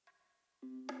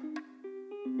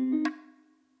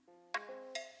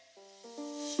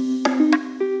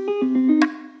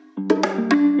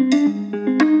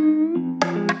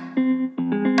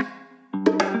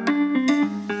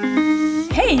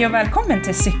och välkommen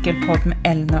till Cykelpodd med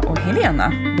Elna och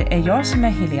Helena. Det är jag som är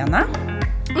Helena.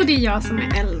 Och det är jag som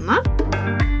är Elna.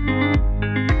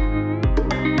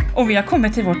 Och vi har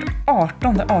kommit till vårt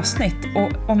 18:e avsnitt.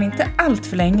 Och om inte allt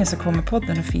för länge så kommer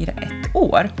podden att fira 1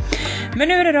 år. Men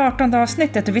nu är det 18:e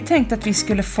avsnittet och vi tänkte att vi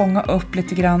skulle fånga upp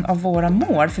lite grann av våra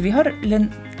mål. För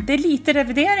det är lite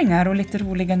revideringar och lite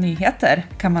roliga nyheter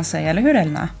kan man säga. Eller hur,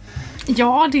 Elna?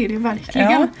 Ja, det är det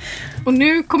verkligen. Ja. Och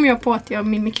nu kom jag på att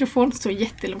min mikrofon står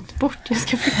jättelångt bort. Jag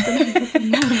ska flytta den lite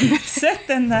närmare. Sätt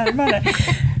den närmare.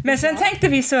 Men sen tänkte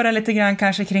vi surra lite grann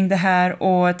kanske kring det här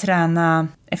och träna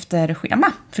efter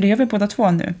schema. För det gör vi båda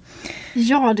två nu.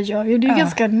 Ja, det gör vi. Det är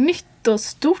ganska nytt och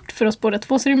stort för oss båda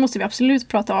två. Så det måste vi absolut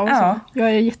prata om. Ja. Jag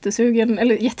är jättesugen,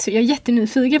 eller jag är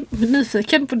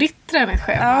jättenyfiken på ditt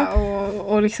träningsschema. Ja.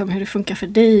 Och liksom hur det funkar för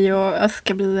dig. Och jag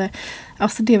ska bli...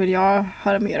 Alltså det vill jag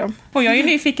höra mer om. Och jag är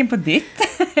nyfiken på ditt.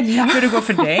 Hur det går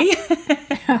för dig.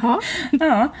 Jaha.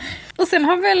 Ja. Och sen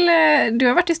har du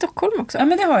har varit i Stockholm också. Ja,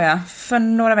 men det har jag. För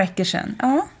några veckor sedan.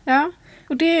 Ja. Ja.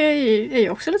 Och det är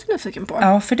jag också lite nyfiken på.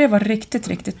 Ja, för det var riktigt,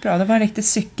 riktigt bra. Det var en riktigt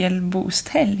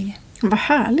cykelboost-helg. Vad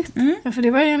härligt. Mm. Ja, för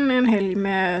det var ju en helg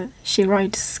med She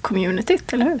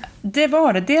Rides-communityt, eller hur? Det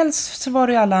var det. Dels så var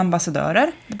det ju alla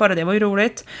ambassadörer. Bara det var ju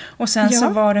roligt. Och sen så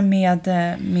var det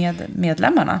med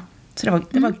medlemmarna. Så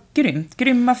det var grymt.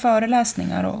 Grymma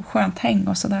föreläsningar och skönt häng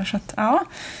och sådär. Så att, ja.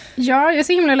 Ja, jag är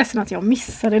så himla ledsen att jag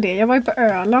missade det. Jag var ju på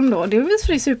Öland då. Det var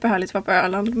visst superhärligt att vara på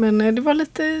Öland. Men det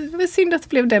var synd att det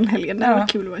blev den helgen. Det var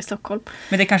kul att vara i Stockholm.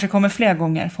 Men det kanske kommer fler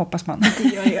gånger, hoppas man. Det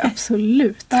gör det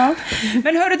absolut. Ja.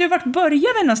 Men hörru du, vart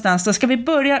börjar vi någonstans då?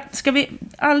 Ska vi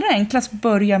allra enklast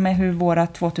börja med hur våra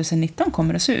 2019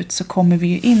 kommer att se ut? Så kommer vi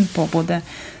ju in på både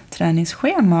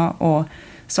träningsschema och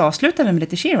så avslutar vi med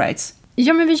lite She Rides.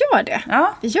 Ja, men vi gör det.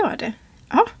 Ja. Vi gör det.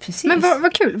 Ja, precis. Men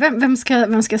vad kul.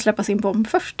 Vem ska släppa sin bomb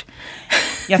först?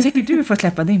 Jag tycker du får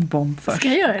släppa din bomb först. Ska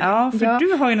jag göra det? Ja, för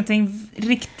du har ju någonting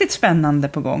riktigt spännande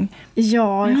på gång.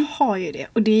 Ja, jag har ju det.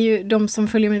 Och det är ju de som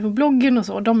följer mig på bloggen och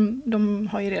så, de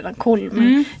har ju redan koll.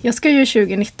 Men jag ska ju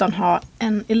 2019 ha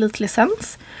en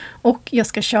elitlicens. Och jag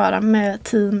ska köra med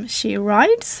Team She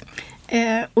Rides.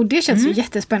 Och det känns ju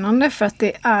jättespännande för att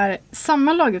det är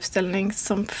samma laguppställning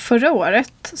som förra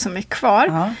året som är kvar.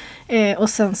 Ja. Och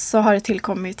sen så har det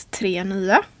tillkommit 3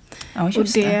 nya. Ja,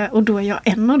 just det. Och då är jag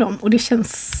en av dem. Och det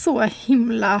känns så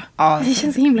himla... Ja. Det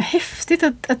känns så himla häftigt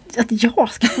att jag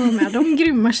ska få vara med de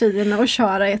grymma tjejerna och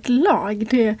köra ett lag.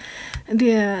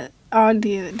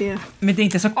 Men det är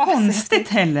inte så konstigt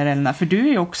heller, Elna, för du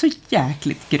är ju också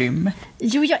jäkligt grym.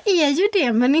 Jo, jag är ju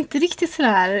det, men inte riktigt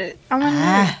sådär... Ja, men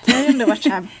jag har ju ändå varit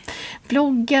såhär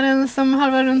bloggaren som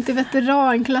har varit runt i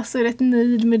veteranklass och är rätt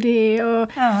nöjd med det. Och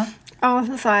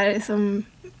så här, som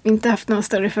inte haft några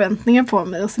större förväntningar på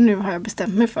mig. Och så nu har jag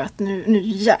bestämt mig för att nu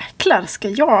jäklar ska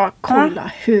jag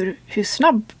kolla hur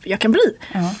snabb jag kan bli.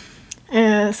 Ja.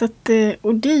 Så att,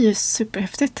 och det är ju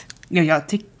superhäftigt. Ja, jag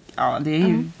tycker... Ja, det är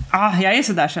ju... jag är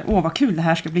sådär vad kul det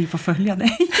här ska bli för att följa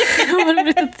dig. Ja, vad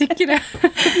roligt att du tycker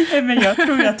det. Men jag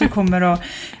tror att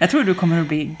du kommer att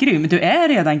bli grym. Du är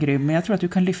redan grym, men jag tror att du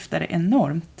kan lyfta det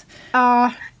enormt.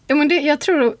 Ja, men jag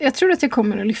tror att jag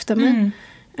kommer att lyfta mig.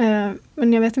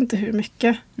 Men jag vet inte hur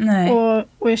mycket. Nej.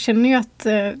 Och jag känner ju att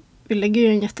vi lägger ju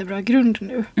en jättebra grund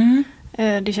nu.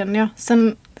 Det känner jag.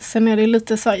 Sen är det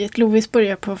lite så att Lovis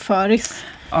börjar på föris.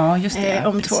 Ja, just det.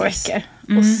 Om 2 veckor.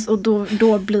 Och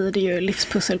då blir det ju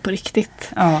livspussel på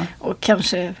riktigt. Ja. Och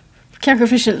kanske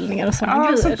förkylningar och sådana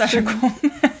grejer. Sånt där ska komma.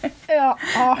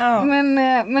 Ja.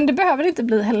 Men det behöver det inte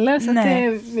bli heller. Så att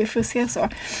vi får se så.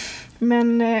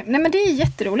 Men det är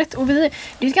jätteroligt. Och det är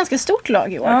ett ganska stort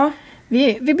lag i år. Ja.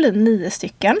 Vi blir 9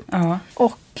 stycken. Ja.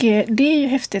 Och det är ju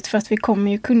häftigt för att vi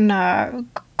kommer ju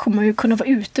kunna vara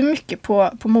ute mycket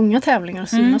på många tävlingar och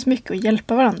synas mycket och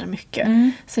hjälpa varandra mycket.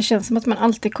 Så det känns som att man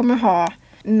alltid kommer ha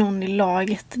någon i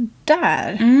laget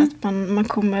där. Att man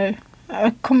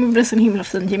kommer bli så en himla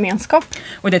fin gemenskap.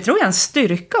 Och det tror jag är en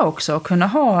styrka också att kunna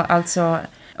ha att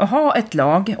ha ett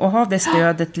lag och ha det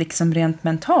stödet liksom rent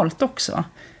mentalt också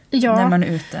när man är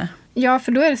ute. Ja,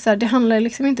 för då är det så här, det handlar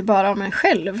liksom inte bara om en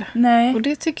själv. Nej. Och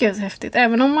det tycker jag är så häftigt.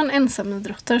 Även om man ensam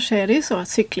idrottar så är det ju så att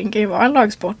cykling kan ju vara en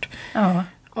lagsport. Ja.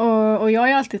 Och jag har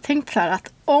ju alltid tänkt så här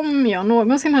att om jag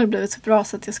någonsin hade blivit så bra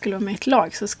så att jag skulle vara med i ett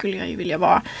lag så skulle jag ju vilja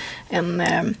vara en...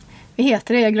 vad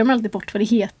heter det? Jag glömmer alltid bort vad det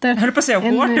heter. Jag höll på att säga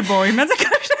waterboy, men det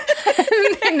kanske...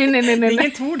 nej. Det är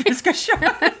inget ord du ska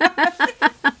köra.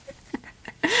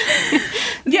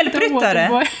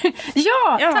 Hjälpryttare?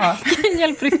 Ja, tack.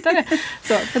 Hjälpryttare.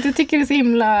 Så, för att jag tycker det är så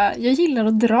himla... Jag gillar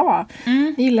att dra.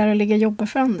 Jag gillar att ligga och jobba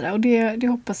för andra. Och det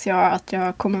hoppas jag att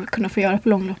jag kommer kunna få göra på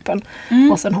långloppen.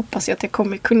 Och sen hoppas jag att jag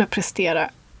kommer kunna prestera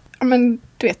men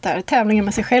du vet där, tävlingen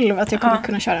med sig själv, att jag kommer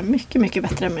kunna köra mycket, mycket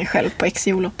bättre än mig själv på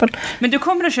XCO-loppen. Men du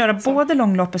kommer att köra både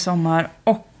långlopp i sommar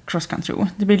och cross country?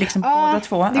 Det blir liksom båda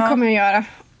två? Det kommer jag göra.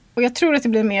 Och jag tror att det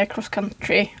blir mer cross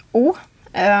country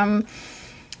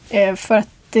för att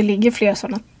det ligger flera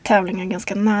sådana tävlingar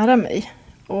ganska nära mig.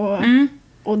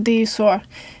 Och det är ju så,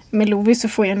 med Lovi så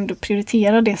får jag ändå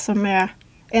prioritera det som är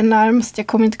närmast. Jag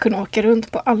kommer inte kunna åka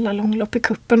runt på alla långlopp i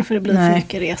kuppen för det blir för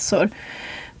mycket resor.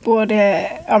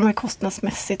 Både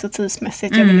kostnadsmässigt och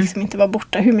tidsmässigt. Jag vill liksom inte vara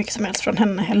borta hur mycket som helst från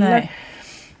henne heller. Nej.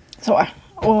 Så.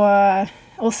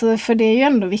 Och så, för det är ju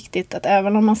ändå viktigt att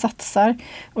även om man satsar,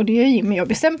 och det är Jimmy jag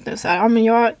bestämt nu så här, men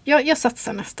jag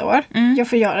satsar nästa år. Jag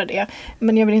får göra det.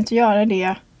 Men jag vill inte göra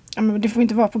det, det får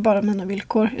inte vara på bara mina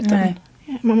villkor, utan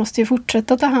man måste ju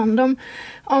fortsätta ta hand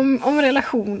om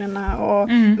relationerna och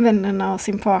vännerna och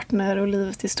sin partner och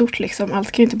livet i stort. Liksom.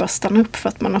 Allt kan ju inte bara stanna upp för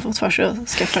att man har fått för sig att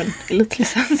skaffa en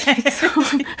elitlicens. Liksom.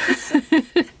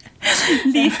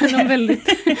 Lite väldigt,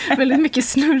 väldigt mycket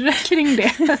snurra kring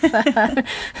det.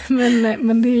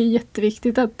 Men det är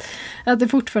jätteviktigt att det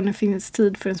fortfarande finns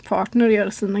tid för ens partner att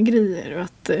göra sina grejer.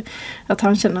 Och att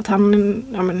han känner att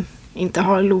han inte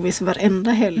har Lovis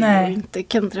varenda helg och inte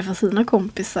kan träffa sina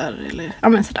kompisar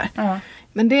eller sådär. Ja.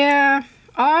 Men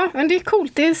det är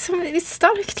coolt. Det är ett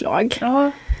starkt lag.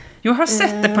 Ja. Jag har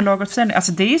sett det på laguppställning.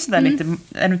 Alltså det är ju sådär lite,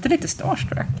 är du inte lite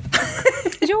starstruck?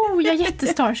 Jo, jag är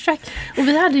jättestarstruck. Och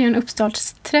vi hade ju en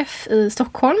uppstartsträff i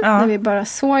Stockholm när vi bara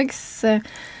sågs.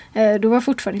 Då var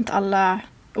fortfarande inte alla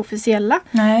officiella.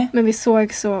 Nej. Men vi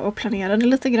sågs och planerade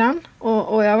lite grann.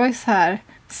 Och jag var så här,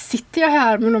 sitter jag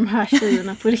här med de här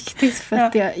tjejerna på riktigt? För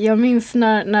att jag minns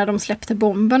när de släppte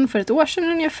bomben för ett år sedan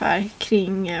ungefär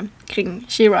kring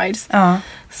She Rides.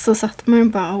 Så satt man ju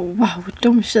bara, wow,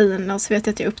 de tjejerna. Och så vet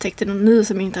jag att jag upptäckte någon ny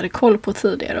som jag inte hade koll på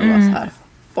tidigare. Och var så här,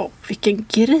 vilken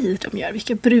grej de gör,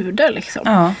 vilka brudar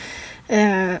liksom.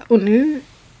 Och nu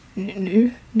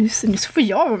så får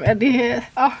jag med. Det.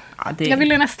 Jag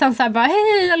ville nästan så här bara,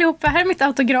 hej allihopa, här är mitt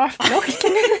autografblock.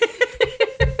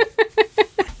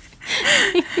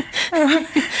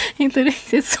 Inte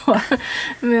riktigt så.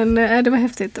 Men det var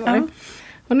häftigt. Det var det.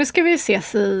 Och nu ska vi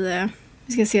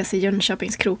ses i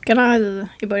Jönköpingskrokarna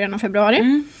i början av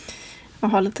februari. Och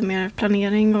ha lite mer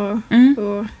planering och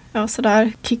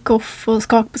sådär, kick-off och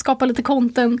skapa lite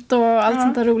content och allt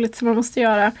sånt där roligt som man måste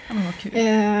göra.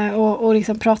 Och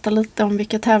liksom prata lite om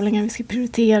vilka tävlingar vi ska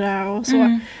prioritera och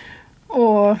så.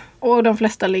 Och de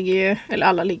flesta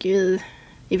alla ligger ju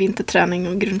i vinterträning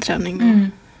och grundträning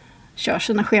och kör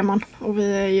sina scheman. Och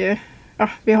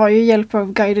vi har ju hjälp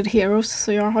av Guided Heroes,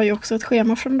 så jag har ju också ett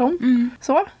schema från dem.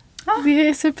 Så. Det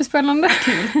är superspännande.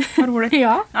 Kul. Vad roligt.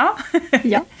 Ja,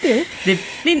 det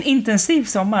blir en intensiv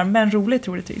sommar, men roligt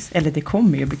troligtvis. Eller det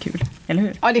kommer ju bli kul, eller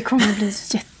hur? Ja, det kommer bli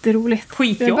jätteroligt.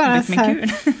 Skitjobbigt, men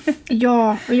kul.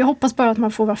 Ja, och jag hoppas bara att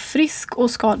man får vara frisk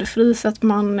och skadefri så att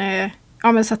man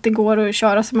så att det går att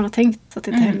köra som man har tänkt, så att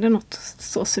det inte händer något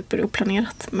så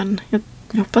superoplanerat. Men jag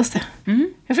hoppas det.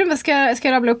 Jag tror att jag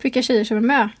ska rabbla upp vilka tjejer som är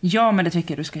med. Ja, men det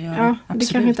tycker jag du ska göra. Ja,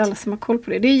 det kanske inte alla som har koll på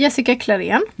det. Det är Jessica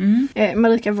Klarén,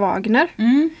 Marika Wagner,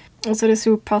 och så är det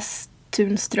Sopas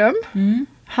Tunström,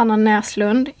 Hanna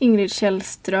Näslund, Ingrid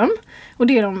Källström. Och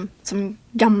det är de som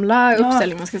gamla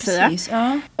uppställningar man ska säga.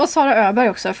 Ja. Och Sara Öberg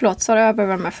också. Sara Öberg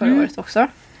var med förra året också.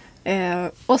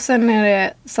 Och sen är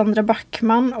det Sandra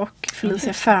Backman och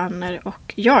Felicia Färner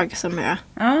och jag som är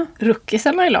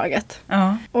rookiesarna i laget.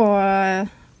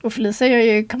 Och Felicia gör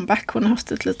ju comeback. Hon har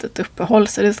haft ett litet uppehåll,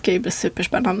 så det ska ju bli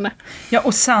superspännande. Ja,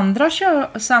 och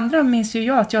Sandra minns ju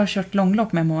jag att jag har kört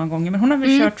långlopp med många gånger. Men hon har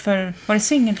väl kört var det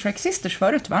Single Track Sisters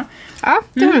förut, va? Ja,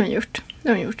 det har hon gjort.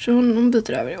 Så hon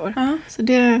byter över i år. Så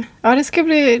det ska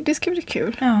bli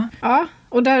kul. Ja,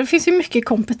 och där finns ju mycket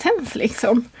kompetens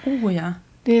liksom.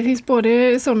 Det finns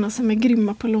både sådana som är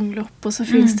grymma på långlopp, och så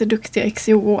finns det duktiga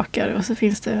XCO-åkare, och så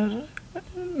finns det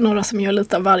några som gör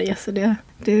lite av varje. Så det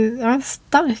är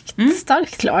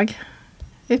starkt lag.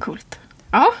 Det är coolt.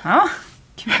 Ja.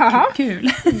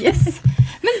 Kul. Yes.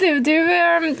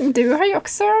 Men du har ju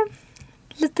också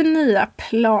lite nya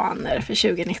planer för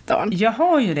 2019. Jag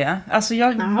har ju det. Alltså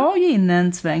jag var ju inne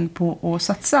en sväng på att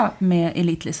satsa med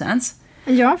elitlicens.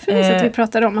 Ja, för att vi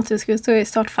pratade om att vi skulle stå i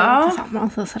startfältet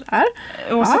tillsammans och sådär.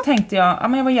 Och så tänkte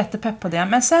jag, jag var jättepepp på det.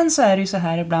 Men sen så är det ju så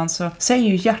här ibland, så säger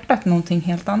ju hjärtat någonting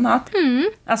helt annat.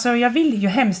 Alltså jag vill ju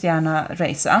hemskt gärna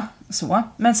racea så.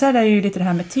 Men sen är det ju lite det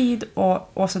här med tid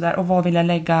och sådär. Och vad vill jag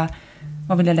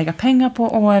lägga pengar på,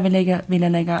 och vad vill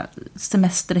jag lägga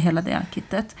semester i hela det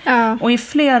kittet. Och i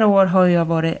flera år har jag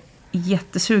varit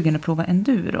jättesugen att prova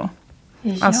enduro.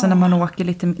 Ja. Alltså när man åker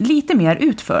lite mer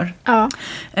utför. Ja.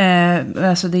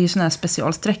 Alltså det är ju såna här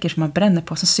specialsträckor som man bränner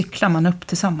på. Så cyklar man upp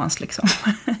tillsammans liksom.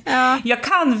 Ja. Jag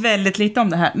kan väldigt lite om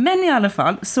det här. Men i alla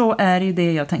fall så är det ju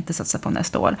det jag tänkte satsa på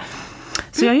nästa år.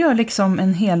 Så jag gör liksom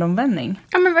en hel omvändning.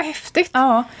 Ja, men vad häftigt.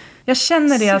 Ja, jag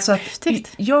känner det alltså att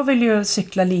jag vill ju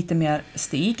cykla lite mer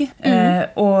stig.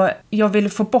 Och jag vill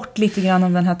få bort lite grann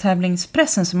av den här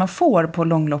tävlingspressen som man får på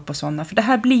långlopp och sådana. För det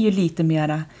här blir ju lite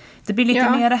mera... Det blir lite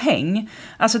mera häng.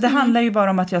 Alltså det handlar ju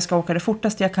bara om att jag ska åka det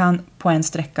fortaste jag kan på en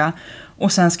sträcka.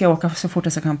 Och sen ska jag åka så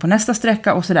fortast jag kan på nästa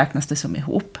sträcka. Och så räknas det som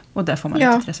ihop. Och där får man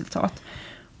ett resultat.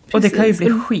 Precis. Och det kan ju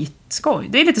bli skitskoj.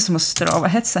 Det är lite som att strava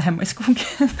hetsa hemma i skogen.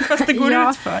 Fast det går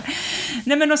ut för.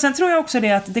 Nej, men och sen tror jag också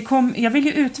det att jag vill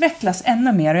ju utvecklas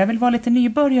ännu mer. Och jag vill vara lite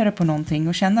nybörjare på någonting.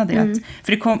 Och känna det.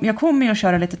 För jag kommer ju att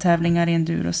köra lite tävlingar i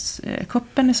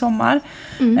Enduros-kuppen i sommar.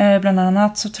 Bland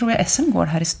annat så tror jag SM går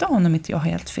här i stan om inte jag har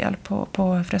helt fel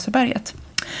på Frösöberget.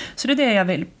 Så det är det jag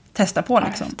vill testa på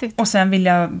liksom. Och sen vill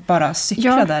jag bara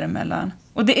cykla däremellan.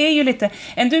 Och det är ju lite,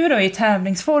 enduro är ju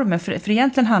tävlingsformer för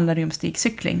egentligen handlar det ju om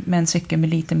stigcykling med en cykel med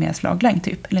lite mer slaglängd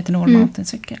typ, en liten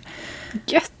all-mountain-cykel.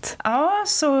 Gött! Ja,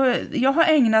 så jag har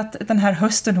ägnat den här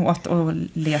hösten åt att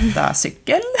leta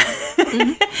cykel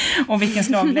och vilken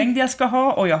slaglängd jag ska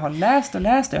ha, och jag har läst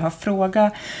och jag har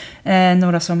frågat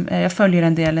några som, jag följer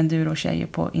en del enduro-tjejer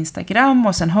på Instagram,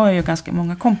 och sen har jag ju ganska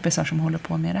många kompisar som håller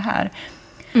på med det här.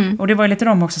 Och det var ju lite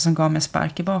de också som gav mig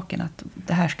spark i baken att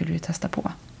det här skulle du testa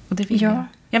på. Och det vill jag.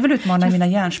 Jag vill utmana mina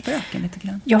hjärnspöken lite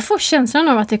grann. Jag får känslan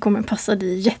av att det kommer passa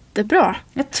dig jättebra.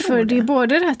 För det är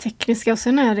både det här tekniska och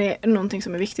sen är det någonting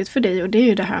som är viktigt för dig. Och det är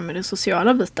ju det här med den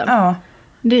sociala biten. Ja,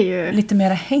 det är ju... lite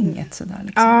mera hänget sådär.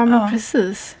 Liksom. Ja, men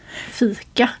precis.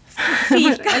 Fika.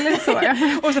 Eller så, ja.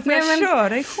 Och så får jag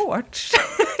köra i shorts.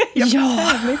 Jag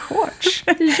i shorts.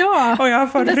 Ja. Och jag har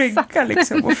fått rygga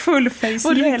liksom. Och full face hjälp.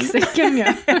 Och ryggsäcken,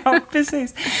 ja,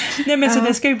 precis. Nej, men så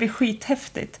det ska ju bli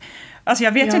skithäftigt. Alltså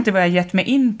jag vet ju inte vad jag gett mig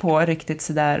in på riktigt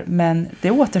sådär, men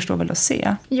det återstår väl att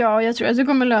se. Ja, jag tror att du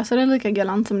kommer lösa det lika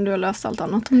galant som du har löst allt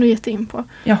annat om du gett in på.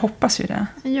 Jag hoppas ju det.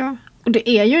 Ja, och det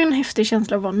är ju en häftig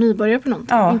känsla att vara nybörjare på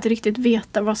någonting. Ja. Inte riktigt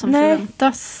veta vad som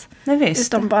förväntas. Nej,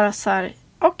 visst. Utan bara så här,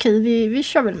 okej, vi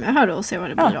kör väl med här då och ser vad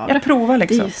det blir av det. Jag provar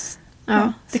liksom.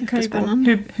 Det kan ju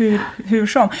gå hur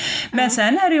som. Men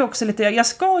sen är det ju också lite, jag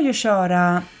ska ju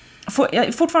köra...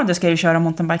 Fortfarande ska jag ju köra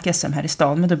mountainbike SM här i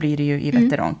stan, men då blir det ju i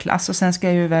veteranklass. Och sen ska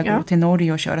jag ju iväg till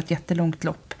Norge och köra ett jättelångt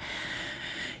lopp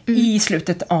i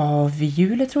slutet av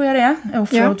juli tror jag det är.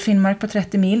 Offroad Finnmark på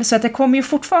 30 mil. Så att jag kommer ju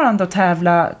fortfarande att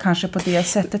tävla kanske på det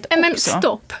sättet också. Men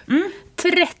stopp!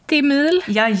 30 mil?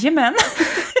 Jajamän!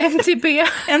 MTB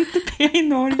i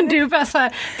Norge. Du bara så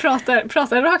här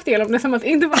pratar rakt igenom det som att det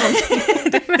inte var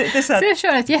någonting. Så jag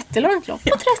kör ett jättelångt lopp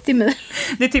på 30 mil.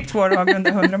 Det är typ 2 dagar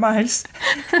under 100 miles.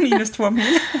 Minus 2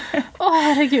 mil.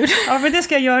 Herregud. Ja, men det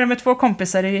ska jag göra med 2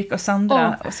 kompisar, Erik och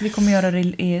Sandra. Och så vi kommer göra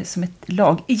det som ett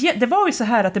lag. Det var ju så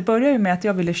här att det började ju med att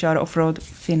jag ville köra offroad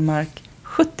Finnmark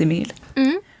 70 mil.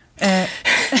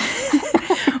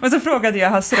 Och så frågade jag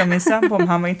Hasse, min sambo, om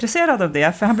han var intresserad av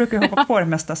det. För han brukar ju hoppa på det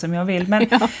mesta som jag vill. Men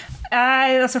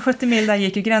alltså 70 mil där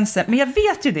gick ju gränsen. Men jag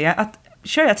vet ju det, att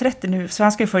kör jag 30 nu så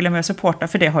han ska ju följa med och supporta.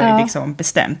 För det har jag liksom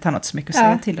bestämt. Han har inte så mycket att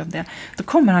säga till om det. Då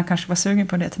kommer han kanske vara sugen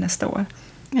på det till nästa år.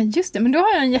 Ja, just det. Men då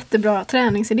har jag en jättebra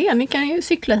träningsidé. Ni kan ju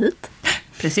cykla hit.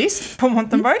 Precis, på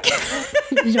mountainbike.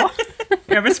 Ja.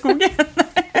 Över skogen.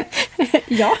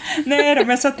 Ja. Nej då,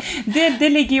 men så att det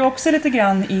ligger ju också lite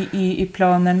grann i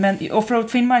planen. Men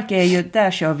Offroad Finnmark är ju,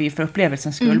 där kör vi för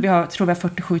upplevelsens skull. Vi har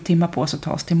 47 timmar på oss att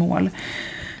ta oss till mål.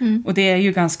 Och det är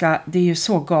ju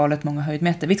så galet många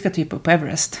höjdmeter. Vi ska typ upp på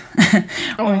Everest.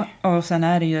 och sen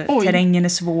är det ju, terrängen är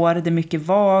svår, det är mycket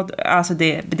vad. Alltså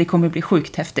det kommer bli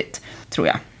sjukt häftigt, tror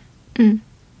jag.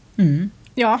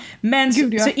 Ja, men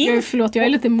förlåt, jag är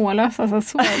lite mållös.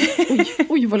 Alltså,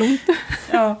 oj, vad långt.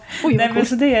 Ja. Men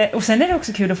så och sen är det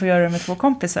också kul att få göra det med 2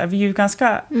 kompisar. Vi är ju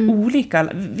ganska olika.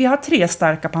 Vi har 3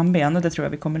 starka pannben och det tror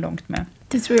jag vi kommer långt med.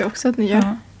 Det tror jag också att ni gör.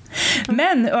 Ja.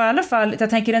 Men i alla fall, jag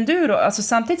tänker enduro, alltså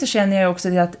samtidigt så känner jag också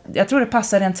det att jag tror det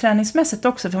passar rent träningsmässigt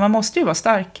också, för man måste ju vara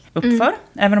stark uppför,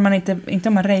 även om man inte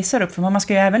om man racear uppför, men man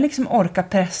ska ju även liksom orka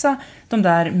pressa de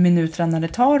där minuterna det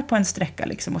tar på en sträcka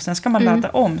liksom, och sen ska man ladda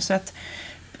om, så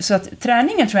att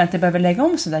träningen tror jag inte behöver lägga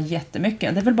om så där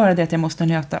jättemycket. Det är väl bara det att jag måste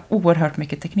nöta oerhört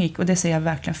mycket teknik, och det ser jag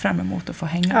verkligen fram emot att få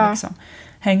hänga liksom.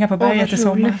 Hänga på berget i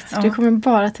sommar. Ja. Du kommer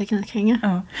bara teknikhänga.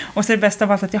 Ja. Och så är det bästa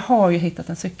av allt att jag har ju hittat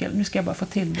en cykel. Nu ska jag bara få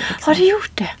till det. Liksom. Har du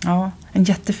gjort det? Ja, en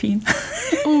jättefin.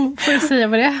 Får du säga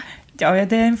vad det är? Ja,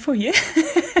 det är en Fuji.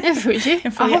 En Fuji?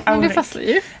 Ja, men det passar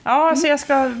ju. Ja, så jag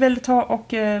ska väl ta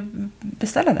och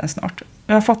beställa den snart.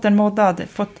 Jag har fått en moddad.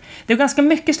 Det är ganska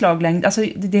mycket slaglängd. Alltså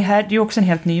det är ju också en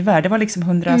helt ny värld. Det var liksom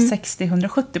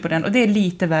 160-170 på den. Och det är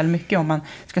lite väl mycket om man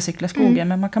ska cykla skogen.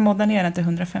 Men man kan modda ner den till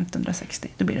 150-160.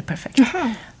 Då blir det perfekt.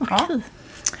 Jaha, okej.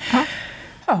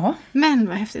 Ja. Men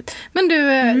vad häftigt. Men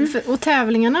du, och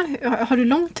tävlingarna, har du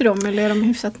långt till dem eller är de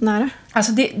hyfsat nära?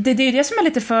 Alltså det är ju det som är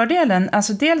lite fördelen.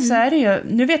 Alltså dels är det ju,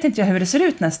 nu vet inte jag hur det ser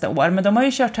ut nästa år, men de har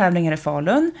ju kört tävlingar i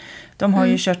Falun. De har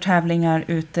ju kört tävlingar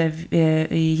ute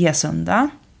i Gesunda.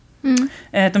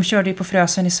 De körde ju på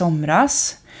Frösön i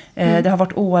somras. Det har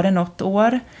varit Åre något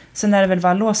år. Sen är det väl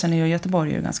Vallåsen i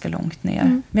Göteborg är ju ganska långt ner.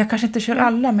 Men jag kanske inte kör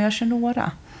alla, men jag kör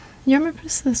några. Ja, men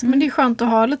precis. Men det är skönt att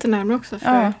ha lite närmare också.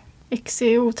 För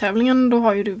XCO-tävlingen, då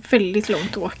har ju du väldigt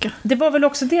långt att åka. Det var väl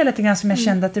också det lite grann som jag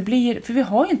kände att det blir... För vi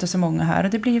har ju inte så många här och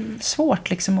det blir svårt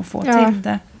liksom att få till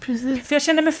det. Precis. För jag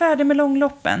kände mig färdig med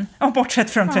långloppen. Bortsett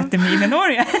från 30 mil i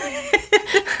Norge.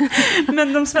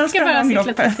 Men de svenska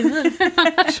långloppen...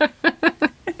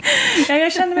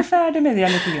 jag kände mig färdig med det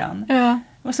lite grann. Ja.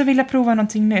 Och så vill jag prova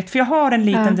någonting nytt. För jag har en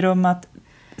liten dröm att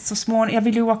så småningom, jag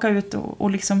vill ju åka ut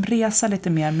och liksom resa lite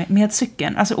mer med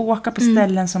cykeln. Alltså åka på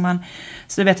ställen som man,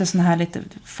 så du vet, sån här lite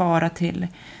fara till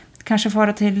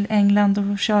England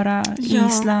och köra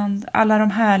Island. Alla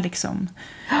de här liksom.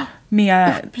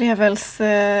 Med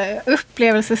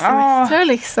upplevelsesemester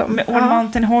liksom. Med All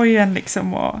Mountain-hojen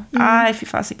liksom. Och, nej, fy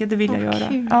fasiken, det vill jag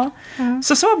göra. Ja.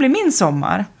 Så blir min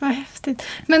sommar. Vad häftigt.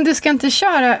 Men du ska inte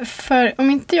köra, för om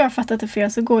inte jag har fattat det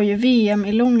fel så går ju VM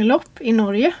i långlopp i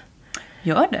Norge.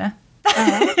 Gör det?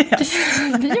 Ja,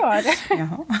 det gör det.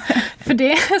 Jaha. För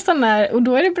det är sån här, och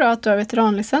då är det bra att du har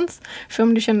veteranlicens. För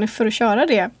om du känner för att köra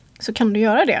det så kan du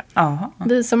göra det. Aha.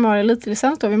 Vi som har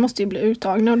elitlicens då, vi måste ju bli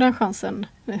uttagna och den chansen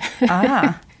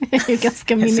är ju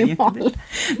ganska minimal.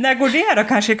 När går det då?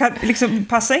 Kanske kan liksom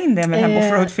passa in det med Hem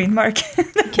Offroad Finnmark.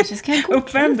 Kanske ska jag gå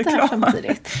uppvärmd och klar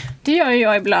samtidigt. Det gör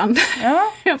jag ibland.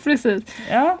 Ja, precis.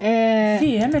 Ja.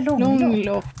 VM är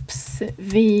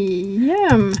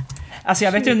långlopps-VM. Alltså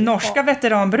jag vet ju, norska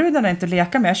veteranbrudarna inte att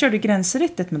leka med. Jag körde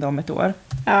gränsrittet med dem ett år.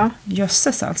 Ja.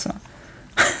 Jösses alltså.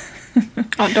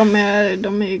 Ja, de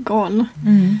är galna.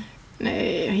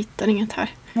 Nej, jag hittar inget här.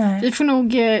 Nej. Vi får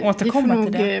nog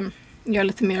göra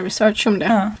lite mer research om det.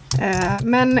 Ja.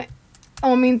 Men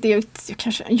om inte jag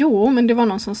kanske... Jo, men det var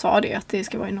någon som sa det, att det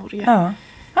ska vara i Norge. Ja,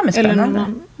 men spännande.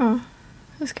 Eller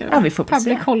det ska det. Vi får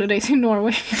Public Holidays in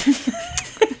Norway.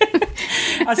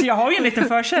 Alltså jag har ju en liten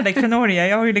förkärlek för Norge.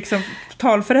 Jag har ju liksom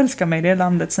totalförälskat mig i det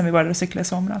landet sen vi började cykla i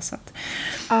somras. Så att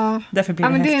därför blir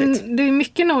det häftigt. Det är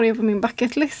mycket Norge på min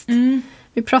bucketlist.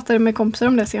 Vi pratade med kompisar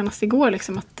om det senast igår.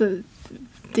 Liksom, att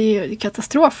det är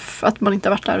katastrof att man inte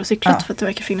har varit där och cyklat. För att det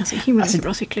verkar finnas så himla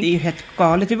bra cykling. Det är ju helt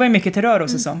galet. Vi var ju mycket till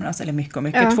Röros i somras. Eller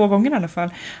mycket. 2 gånger i alla fall.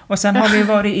 Och sen har vi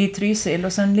varit i Trysil.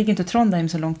 Och sen ligger inte Trondheim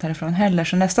så långt härifrån heller.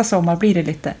 Så nästa sommar blir det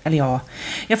lite... Eller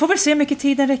jag får väl se hur mycket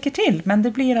tiden räcker till. Men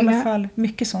det blir i alla fall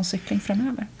mycket sån cykling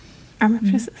framöver. Ja,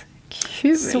 men precis.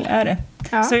 Kul. Så är det.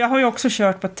 Ja. Så jag har ju också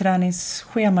kört på ett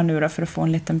träningsschema nu då, för att få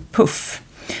en liten puff.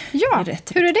 Ja,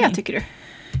 hur är det tycker du?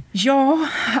 Ja,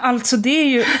 alltså det är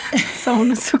ju... Så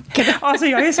hon suckade. Alltså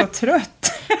jag är så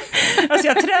trött. Alltså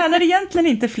jag tränar egentligen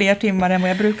inte fler timmar än vad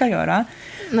jag brukar göra.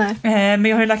 Nej. Men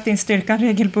jag har ju lagt in styrkan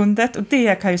regelbundet och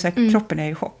det kan ju säga kroppen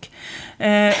är i chock.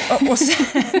 Och sen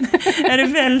är det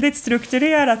väldigt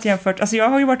strukturerat jämfört. Alltså jag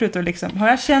har ju varit ute och liksom, har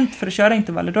jag känt för att köra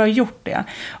intervaller, då har jag gjort det.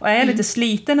 Och är jag lite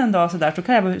sliten en dag sådär, så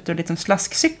kan jag vara ute och liksom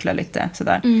slaskcykla lite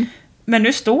sådär. Men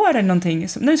nu står det någonting,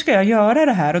 nu ska jag göra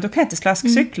det här och då kan jag inte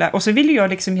slaskcykla. Och så vill jag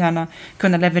liksom gärna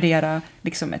kunna leverera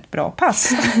liksom ett bra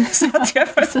pass. Så att jag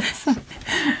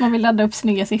man vill ladda upp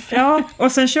snygga siffror. Ja,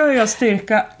 och sen kör jag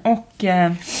styrka och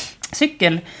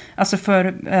cykel.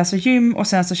 Alltså gym, och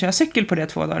sen så kör jag cykel på det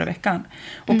 2 dagar i veckan.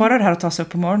 Och bara det här att ta sig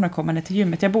upp på morgonen och komma ner till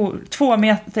gymmet. Jag bor 2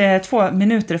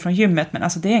 minuter från gymmet, men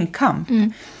alltså det är en kamp.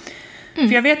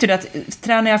 För jag vet ju att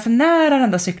tränar jag för nära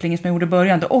den där cyklingen som jag gjorde i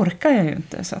början, då orkar jag ju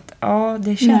inte. Så att,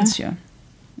 det känns ju.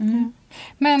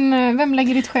 Men vem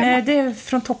lägger ditt schema? Det är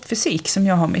från Toppfysik som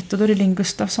jag har mitt, och då är det Linn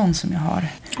Gustafsson som jag har.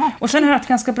 Och sen har jag ett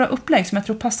ganska bra upplägg som jag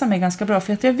tror passar mig ganska bra.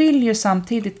 För att jag vill ju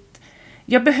samtidigt,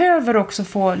 jag behöver också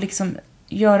få liksom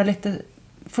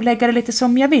få lägga det lite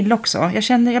som jag vill också.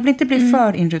 Jag vill inte bli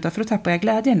för inrutad, för då tappar jag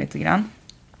glädjen lite grann.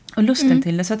 Och lusten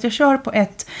till det. Så att jag kör på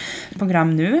ett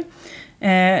program nu.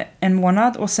 En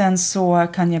månad, och sen så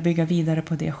kan jag bygga vidare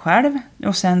på det själv,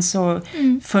 och sen så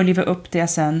följer vi upp det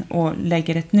sen och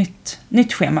lägger ett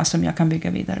nytt schema som jag kan bygga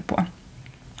vidare på,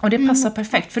 och det passar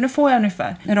perfekt, för nu får jag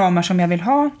ungefär ramar som jag vill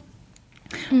ha,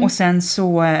 och sen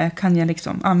så kan jag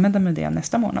liksom använda mig det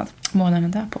nästa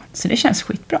månaden därpå, så det känns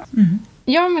skitbra.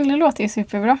 Ja, men det låter ju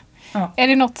superbra. Är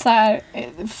det något så här,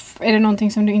 är det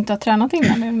någonting som du inte har tränat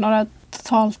innan? Är det några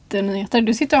totalt nyheter.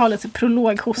 Du sitter och har lite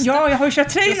prologhosta. Ja, jag har ju kört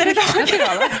trainer idag.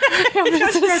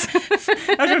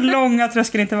 Jag har kört långa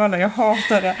tröskelintervaller. Jag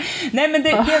hatar det. Nej, men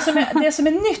det som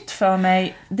är nytt för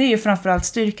mig, det är ju framförallt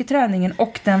styrketräningen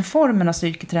och den formen av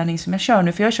styrketräning som jag kör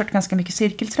nu. För jag har kört ganska mycket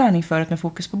cirkelträning förut med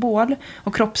fokus på bål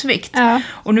och kroppsvikt. Ja.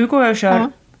 Och nu går jag och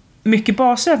kör mycket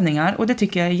basövningar och det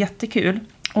tycker jag är jättekul.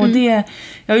 Och jag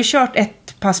har ju kört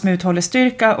ett pass med uthållig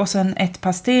styrka och sen ett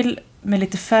pass till med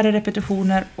lite färre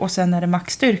repetitioner och sen är det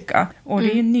maxstyrka. Och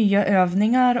det är ju nya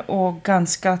övningar och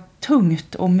ganska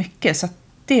tungt och mycket så att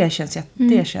det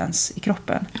känns i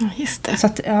kroppen. Ja, just det. Så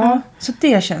att, så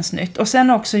det känns nytt. Och sen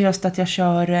också just att jag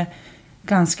kör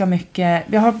ganska mycket,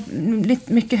 jag har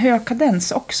lite mycket hög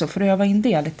kadens också för att öva in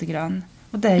det lite grann.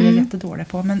 Och det är jag jättedålig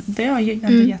på, men det har ju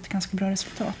ändå gett ganska bra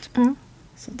resultat.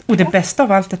 Och det bästa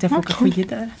av allt är att jag får åka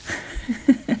skidor.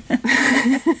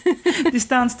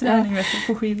 Distansträning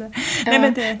på skidor. Ja.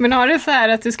 Nej, men har du så här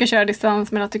att du ska köra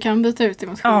distans men att du kan byta ut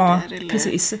emot skidor? Ja, eller?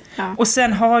 Precis. Ja. Och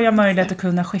sen har jag möjlighet att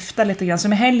kunna skifta lite grann.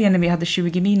 Som i helgen när vi hade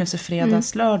 20 minus i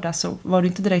fredags, lördag så var det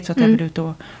inte direkt så att jag ville ut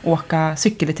och åka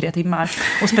cykel i 3 timmar.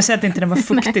 Och speciellt inte när det var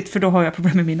fuktigt för då har jag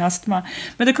problem med min astma.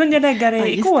 Men då kunde jag lägga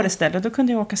det igår istället. Då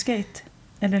kunde jag åka skate.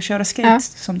 Eller köra skate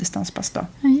som distanspass då.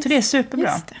 Så det är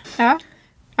superbra. Ja,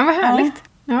 vad härligt.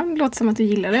 Ja, det låter som att du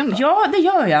gillar det ändå. Ja, det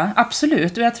gör jag.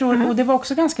 Absolut. Och jag tror, och det var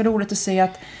också ganska roligt att se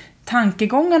att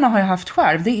tankegångarna har jag haft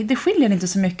själv. Det skiljer inte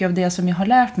så mycket av det som jag har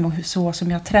lärt mig och så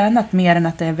som jag har tränat mer än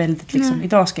att det är väldigt liksom,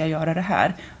 idag ska jag göra det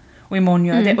här. Och imorgon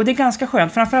gör jag det. Och det är ganska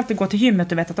skönt. Framförallt att gå till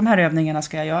gymmet och veta att de här övningarna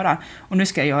ska jag göra. Och nu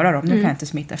ska jag göra dem. Nu kan jag inte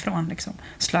smita ifrån. Liksom.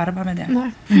 Slarva med det.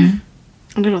 Nej.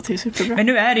 Det låter ju superbra. Men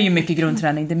nu är det ju mycket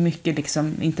grundträning. Det är mycket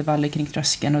liksom intervaller kring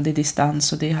tröskeln och det är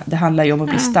distans. Och det handlar ju om att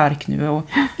bli stark nu. Och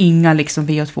inga liksom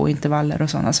VO2-intervaller och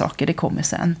sådana saker. Det kommer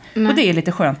sen. Och det är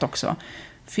lite skönt också.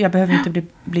 För jag behöver inte bli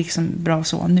liksom bra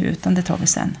så nu. Utan det tar vi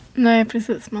sen. Nej,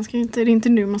 precis. Man ska inte, det är inte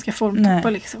nu man ska formtoppa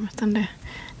liksom. Utan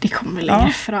det kommer längre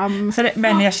fram. Så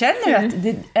men jag känner ju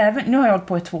att nu har jag hållit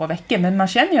på i 2 veckor. Men man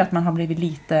känner ju att man har blivit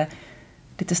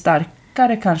lite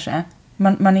starkare kanske.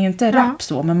 Man är ju inte rapp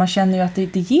så, men man känner ju att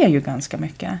det ger ju ganska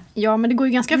mycket. Ja, men det går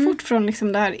ju ganska fort från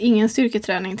liksom det här, ingen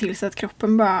styrketräning till så att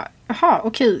kroppen bara,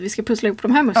 okej, vi ska pussla ihop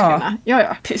de här musklerna.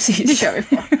 Ja, precis. Det kör vi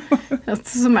på.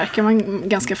 Så märker man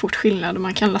ganska fort skillnad och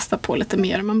man kan lasta på lite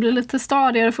mer. Man blir lite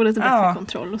stadigare, får lite bättre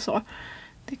kontroll och så.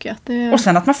 Och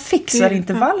sen att man fixar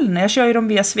intervallerna. Jag kör ju dem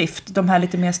via Swift, de här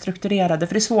lite mer strukturerade.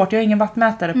 För det är svårt, jag har ingen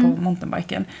wattmätare på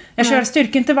mountainbiken. Jag kör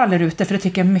styrkeintervaller ute för det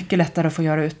tycker jag är mycket lättare att få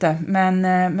göra ute. Men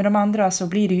med de andra så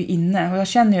blir det ju inne. Och jag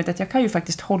känner ju att jag kan ju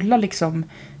faktiskt hålla liksom,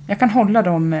 jag kan hålla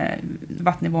de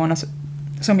wattnivåerna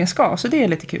som jag ska. Så det är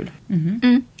lite kul.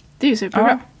 Det är ju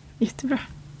superbra. Jättebra.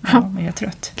 Ja, men jag är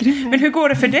trött. Men hur går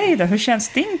det för dig då? Hur känns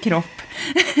din kropp?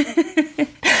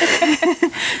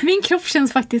 Min kropp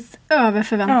känns faktiskt över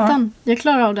förväntan. Jag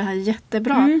klarar av det här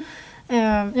jättebra.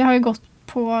 Jag har ju gått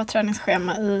på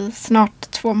träningsschema i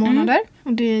snart 2 månader.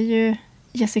 Och det är ju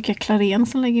Jessica Klarén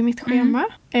som lägger mitt schema.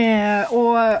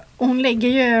 Och hon lägger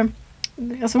ju,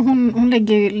 alltså hon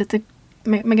lägger ju lite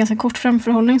med ganska kort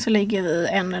framförhållning, så lägger vi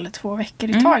 1 eller 2 veckor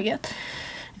i taget.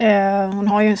 Hon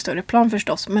har ju en större plan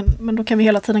förstås, men då kan vi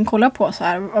hela tiden kolla på så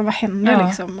här, vad händer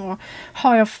liksom, och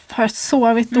har jag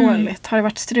sovit dåligt, har det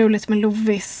varit struligt med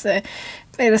Lovis,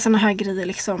 är det såna här grejer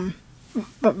liksom,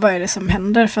 vad är det som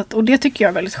händer, för att, och det tycker jag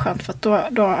är väldigt skönt, för att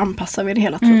då anpassar vi det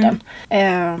hela tiden.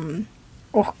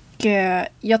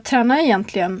 Jag tränar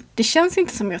egentligen, det känns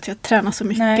inte som att jag tränar så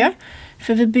mycket,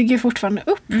 för vi bygger fortfarande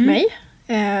upp mig.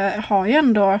 Har ju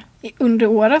ändå under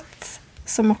året,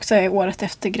 som också är året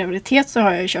efter graviditet, så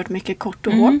har jag kört mycket kort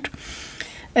och hårt.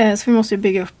 Så vi måste ju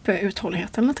bygga upp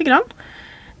uthålligheten lite grann.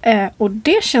 Och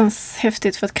det känns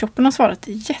häftigt, för att kroppen har svarat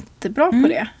jättebra på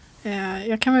det.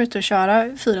 Jag kan vara ute och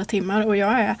köra 4 timmar och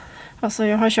jag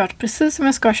har kört precis som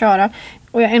jag ska köra,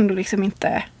 och jag ändå liksom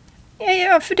inte,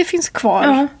 för det finns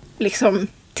kvar liksom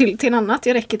till annat.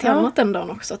 Jag räcker till annat den dagen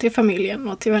också, till familjen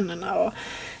och till vännerna, och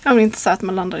jag vill inte säga att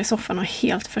man landar i soffan och är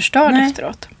helt förstörd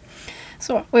efteråt.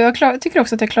 Så, och jag tycker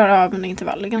också att jag klarar av mina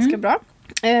intervaller ganska bra.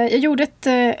 Jag gjorde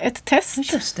ett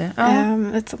test. Just det.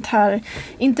 Ett sånt här,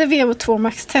 inte VO2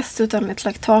 max-test, utan ett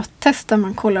laktattest där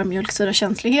man kollar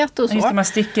mjölksyrakänslighet och så. Just det, man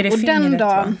sticker i och fingret. Den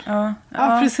dagen,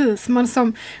 ja, precis. Man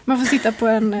får sitta på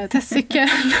en testcykel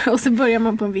och så börjar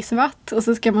man på en viss watt, och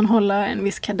så ska man hålla en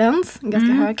viss kadens, en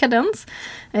ganska hög kadens.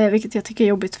 Vilket jag tycker är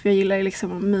jobbigt, för jag gillar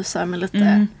liksom att mysa med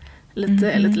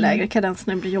lite lägre kadens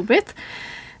när det blir jobbigt.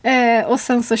 Och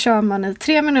sen så kör man i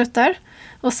 3 minuter.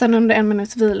 Och sen under 1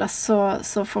 minut vila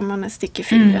så får man ett stick i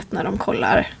fingret när de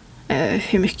kollar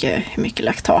hur mycket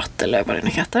laktat eller vad det nu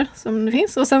heter som det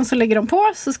finns. Och sen så lägger de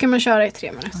på, så ska man köra i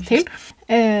 3 minuter till.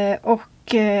 Och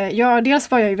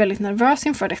dels var jag ju väldigt nervös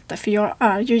inför detta, för jag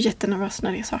är ju jättenervös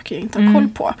när det är saker jag inte har koll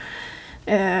på.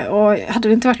 Och hade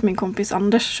det inte varit min kompis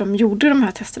Anders som gjorde de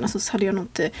här testerna, så hade jag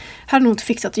nog inte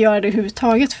fixat att göra det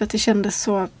överhuvudtaget, för att det kändes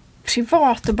så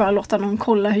privat att bara låta någon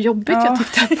kolla hur jobbigt jag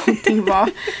tyckte att någonting var.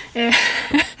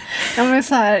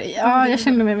 Jag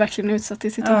kände mig verkligen utsatt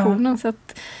i situationen. Så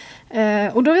att,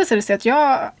 och då visade det sig att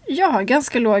jag har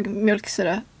ganska låg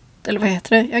mjölksyra, eller vad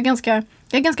heter det? Jag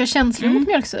är ganska känslig mot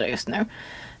mjölksyra just nu.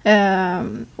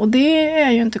 Och det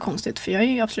är ju inte konstigt, för jag är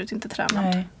ju absolut inte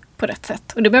tränad på rätt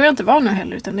sätt. Och det behöver jag inte vara nu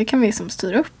heller, utan det kan vi som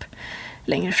styra upp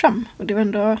längre fram. Och det var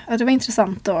ändå det var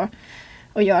intressant att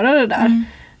göra det där.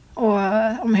 Och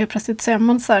om helt plötsligt så är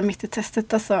man så här mitt i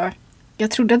testet, alltså,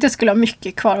 jag trodde att jag skulle ha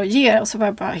mycket kvar att ge, och så var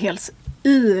jag bara helt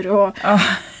yr och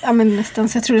nästan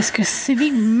så jag trodde jag skulle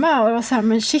svimma, och det var så här,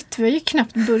 men shit, vi har ju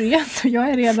knappt börjat och jag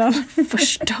är redan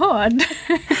förstörd.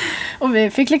 Och vi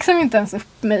fick liksom inte ens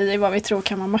upp mig i vad vi tror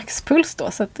kan vara maxpuls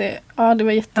då, så att det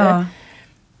var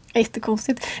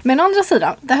jättekonstigt. Men å andra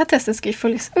sidan, det här testet ska ju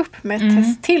följas upp med ett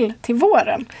test till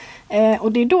våren.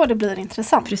 Och det är då det blir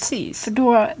intressant. Precis. För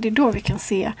det är då vi kan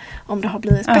se om det har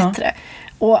blivit bättre.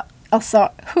 Och alltså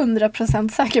 100%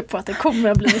 säker på att det kommer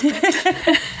att bli bättre.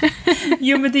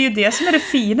 Jo, men det är ju det som är det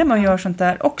fina man gör sånt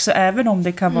där också, även om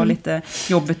det kan vara lite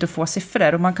jobbigt att få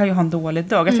siffror. Och man kan ju ha en dålig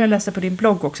dag. Jag tror jag läste på din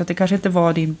blogg också att det kanske inte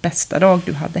var din bästa dag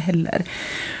du hade heller.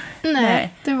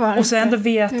 Nej, det var och så ändå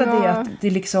veta det att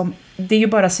det är ju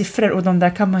bara siffror, och de där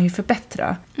kan man ju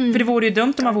förbättra. För det vore ju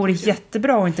dumt om man vore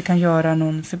jättebra och inte kan göra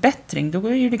någon förbättring. Då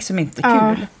är det ju liksom inte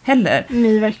kul heller.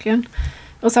 Nej, verkligen.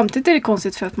 Och samtidigt är det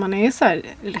konstigt, för att man är så här,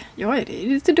 jag är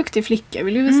lite duktig flicka, jag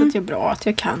vill ju visa att jag är bra, att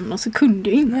jag kan, och så kunde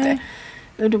jag inte. Nej.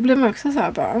 Och då blev man också så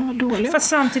här, bara dålig. Fast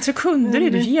samtidigt så kunde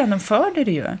du genomförde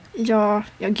det ju. Ja,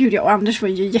 gud, och Anders var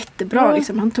ju jättebra.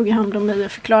 Liksom. Han tog i hand om mig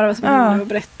och förklarade vad som hände och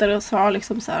berättade och sa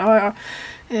liksom så här,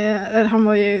 han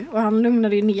var ju, och han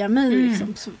lugnade ju ner mig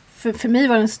liksom. Så för mig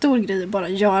var det en stor grej att bara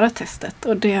göra testet,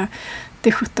 och det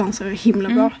 17 så himla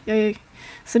bra.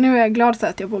 Så nu är jag glad så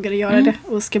att jag vågade göra det,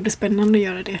 och ska bli spännande att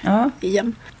göra det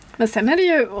igen. Men sen är det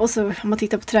ju, och så om man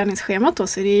tittar på träningsschemat då,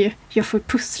 så är det ju, jag får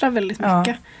pussla väldigt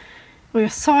mycket. Och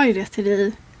jag sa ju det till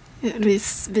dig,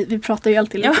 vi pratar ju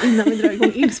alltid lite innan vi drar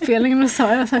igång inspelningen, och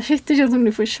sa jag så här, shit, det känns som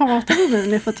du får tjata på mig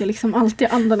nu, för att jag liksom alltid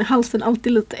andan i halsen,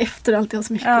 alltid lite efter, alltid har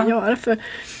så mycket att göra.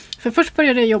 För först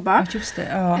började jag jobba. Ja, just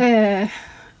det,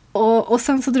 och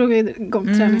sen så drog jag igång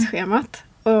träningsschemat.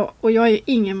 Och jag är ju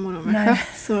ingen morgonmänniska,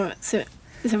 så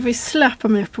jag får ju släpa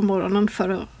mig upp på morgonen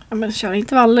för att köra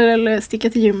intervaller eller sticka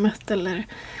till gymmet eller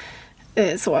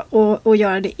så, och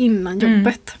göra det innan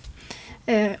jobbet.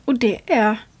 Och det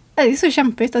är så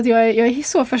kämpigt att jag är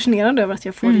så fascinerad över att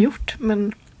jag får det gjort,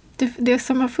 men det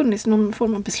som har funnits någon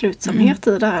form av beslutsamhet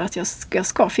i det här, att jag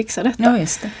ska fixa detta. Ja,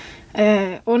 just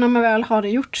det. Och när man väl har det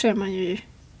gjort så är man ju,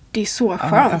 det är så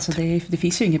skönt. Ja, alltså det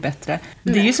finns ju inget bättre.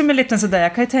 Det är ju som en liten sådär,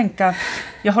 jag kan ju tänka,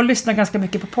 jag har lyssnat ganska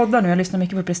mycket på poddar nu, jag lyssnar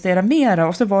mycket på Prestera Mera,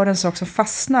 och så var det en sak som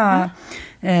fastnade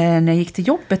när jag gick till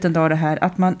jobbet en dag, det här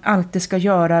att man alltid ska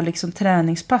göra liksom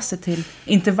träningspasset till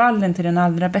intervallen till den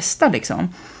allra bästa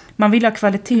liksom. Man vill ha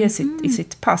kvalitet i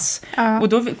sitt pass. Och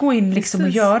då gå in liksom och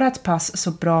göra ett pass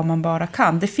så bra man bara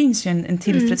kan. Det finns ju en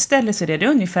tillfredsställelse i det. Det är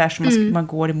ungefär som man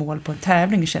går i mål på en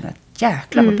tävling och känner att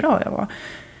jäklar vad bra jag var.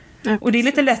 Ja, och det är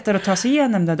lite lättare att ta sig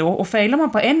igenom det då. Och failar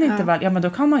man på en intervall, men då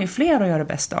kan man ju fler att göra det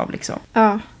bästa av liksom.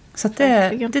 Ja, så att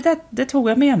det tog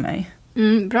jag med mig.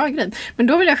 Bra grej. Men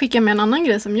då vill jag skicka med en annan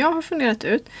grej som jag har funderat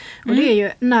ut. Och det är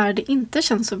ju när det inte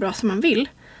känns så bra som man vill.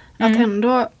 Att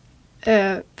ändå,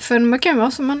 för man kan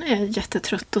vara som man är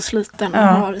jättetrött och sliten och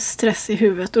har stress i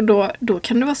huvudet. Och då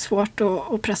kan det vara svårt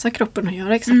att pressa kroppen och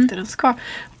göra exakt det den ska.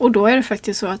 Och då är det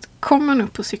faktiskt så att kommer man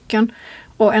upp på cykeln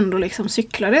och ändå liksom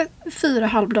cyklar det 4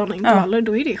 halvdana intervaller,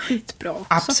 då är det skitbra också.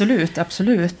 Absolut.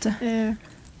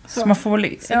 Så man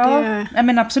får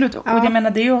men absolut. Och jag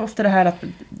menar, det är ju ofta det här att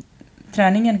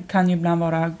träningen kan ju ibland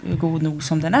vara god nog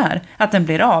som den är. Att den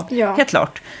blir av, helt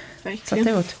klart. Verkligen. Så att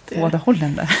det är åt båda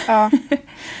hållen där. Ja.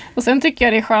 Och sen tycker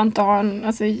jag det är skönt att ha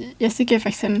Jessica är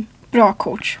faktiskt en bra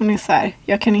coach. Hon är så här,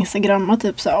 jag kan instagramma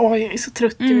typ så här, jag är så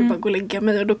trött, jag vill bara gå och lägga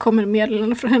mig. Och då kommer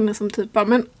meddelanden från henne som typ bara,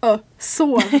 men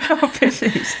sov. Ja,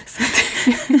 precis.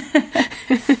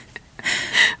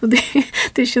 Och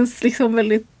det känns liksom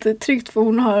väldigt tryggt, för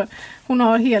hon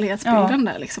har helhetsbilden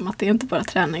där liksom, att det är inte bara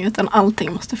träning utan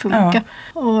allting måste funka.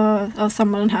 Och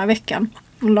samma den här veckan.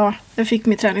 Jag fick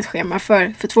mitt träningsschema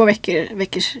för 2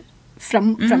 veckors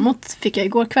framåt fick jag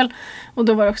igår kväll. Och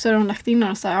då var det också de lagt in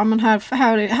och så här, men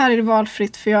här är det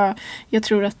valfritt, för jag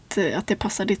tror att det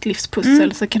passar ditt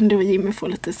livspussel, så kan du och Jimmy få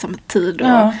lite samma tid.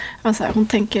 Och så här, hon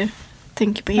tänker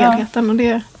på helheten, och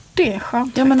det är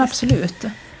skönt. Ja, men absolut.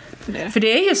 För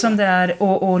det är ju som det är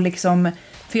och liksom...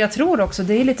 För jag tror också,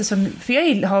 det är lite som... För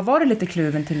jag har varit lite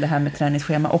kluven till det här med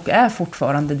träningsschema och är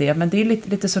fortfarande det. Men det är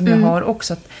lite som jag har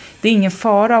också. Att det är ingen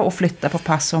fara att flytta på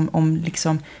pass om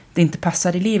liksom det inte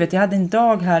passar i livet. Jag hade en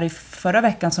dag här i förra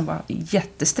veckan som var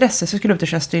jättestressig. Så jag skulle ut och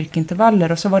köra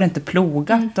styrkeintervaller och så var det inte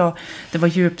plogat och det var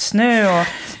djup snö och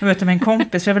jag var ute med en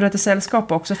kompis för jag ville ha lite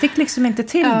sällskap också. Fick liksom inte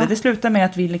till det. Det slutade med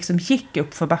att vi liksom gick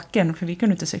upp för backen för vi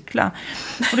kunde inte cykla.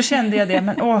 Och då kände jag det,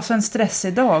 men så en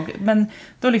stressig dag. Men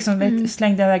då liksom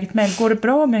slängde jag iväg ett mejl. Går det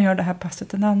bra om jag gör det här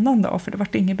passet en annan dag? För det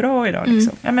vart inget bra idag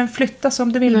liksom. Ja, men flytta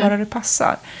som du vill bara det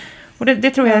passar. Och det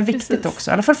tror jag är viktigt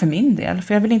också, i alla fall för min del.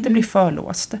 För jag vill inte bli för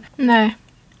låst.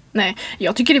 Nej,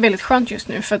 jag tycker det är väldigt skönt just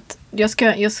nu. För att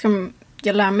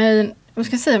jag lär mig, vad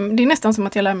ska jag säga, det är nästan som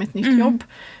att jag lär mig ett nytt jobb.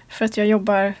 För att jag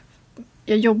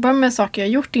jobbar med saker jag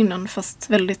gjort innan fast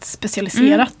väldigt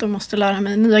specialiserat. Och måste lära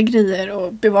mig nya grejer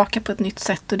och bevaka på ett nytt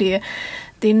sätt. Och det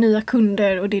är nya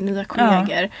kunder och det är nya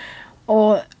kollegor.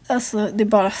 Och alltså det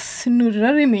bara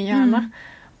snurrar i min hjärna.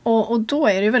 Och då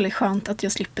är det väldigt skönt att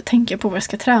jag slipper tänka på vad jag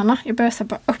ska träna. Jag börjar så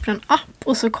bara öppna en app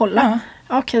och så kolla.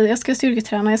 Okej, jag ska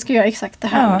styrketräna, jag ska göra exakt det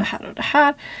här och det här och det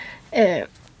här.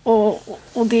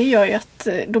 Och det gör ju att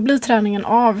då blir träningen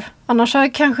av. Annars har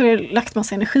jag kanske lagt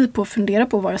massa energi på att fundera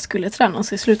på vad jag skulle träna.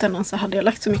 Så i slutändan så hade jag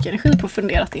lagt så mycket energi på att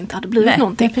fundera att det inte hade blivit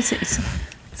någonting. Nej, precis.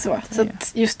 Så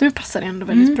att just nu passar det ändå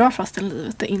väldigt bra fastän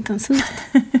livet är intensivt.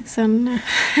 Sen...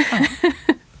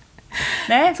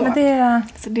 Nej, men det...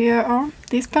 Så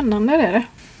det är spännande det är det.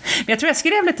 Jag tror jag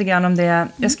skrev lite grann om det.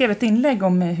 Jag skrev ett inlägg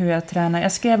om hur jag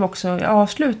tränar. Jag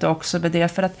avslutade också med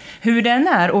det. För att hur den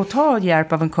är att ta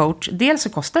hjälp av en coach. Dels så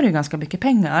kostar det ju ganska mycket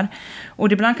pengar.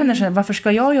 Och ibland kan jag säga, varför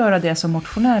ska jag göra det som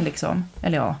motionär liksom?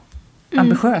 Eller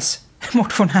ambitiös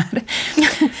motionär.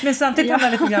 Men samtidigt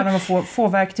handlar det lite grann om att få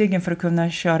verktygen för att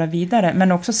kunna köra vidare.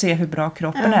 Men också se hur bra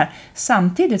kroppen är.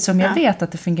 Samtidigt som jag vet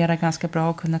att det fungerar ganska bra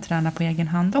att kunna träna på egen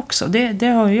hand också. Det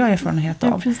har ju jag erfarenhet av.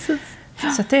 Ja, precis.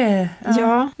 Så att det...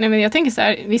 Nej, men jag tänker så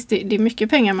här, visst det är mycket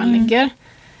pengar man lägger.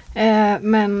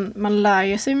 Men man lär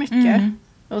ju sig mycket.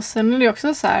 Och sen är det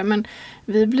också så här, men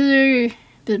vi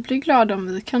blir glada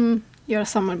om vi kan göra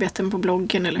samarbeten på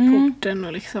bloggen eller på orten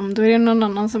och liksom, då är det någon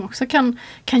annan som också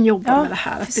kan jobba med det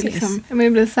här. Att det, liksom, men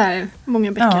det blir så här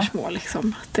många bäckar små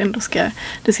liksom, att det ändå ska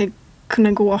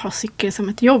kunna gå och ha cykel som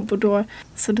ett jobb och då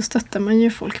stöttar man ju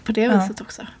folk på det viset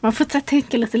också. Man får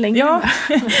tänka lite längre. Ja,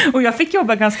 och jag fick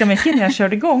jobba ganska mycket när jag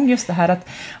körde igång just det här att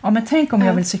men tänk om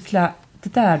jag vill cykla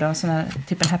det där då, sån här,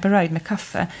 typ en happy ride med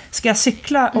kaffe. Ska jag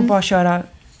cykla och bara köra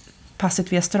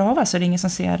passet via Strava så är det ingen som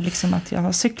ser liksom att jag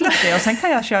har cyklat det och sen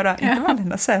kan jag köra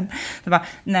intervallerna sen. Det var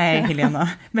nej Helena,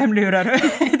 vem lurar du?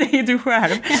 Det är du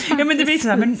själv. Ja men det blir så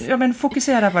här, men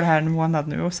fokusera på det här en månad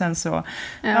nu och sen så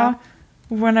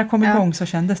och när jag kom igång så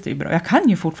kändes det ju bra. Jag kan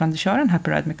ju fortfarande köra en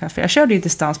happy ride med kaffe. Jag körde ju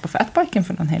distans på fatbiken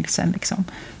för någon helg sen liksom.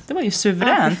 Det var ju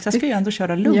suveränt. Jag ska ju ändå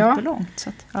köra lugnt och långt så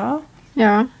att,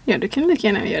 Ja, du kan lika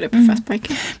gärna göra det på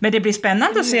fatbiken. Men det blir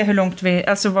spännande att se hur långt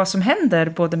vad som händer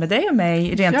både med dig och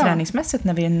mig rent träningsmässigt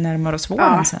när vi närmar oss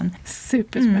våren sen.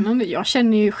 Superspännande. Jag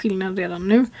känner ju skillnad redan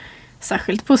nu.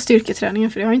 Särskilt på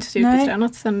styrketräningen, för jag har inte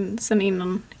styrketränat sen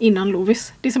innan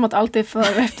Lovis. Det är som att allt är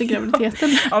före och efter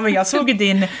graviditeten. Ja, men jag såg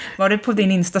var det på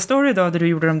din Insta-story då där du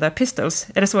gjorde de där pistols?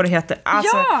 Är det så det heter?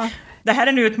 Alltså, det här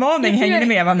är en utmaning, hänger ni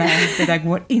med? Nej, det där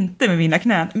går inte med mina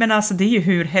knän. Men alltså det är ju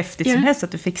hur häftigt som helst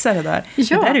att du fixar det där.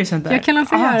 Ja, det där är ju sånt där. Jag kan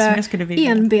alltså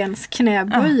göra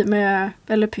enbensknäböj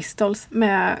eller pistols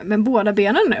med båda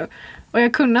benen nu. Och jag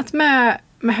har kunnat med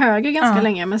höger ganska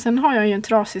länge, men sen har jag ju en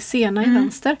trasig sena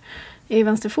i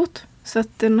vänster fot. Så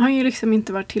att den har ju liksom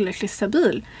inte varit tillräckligt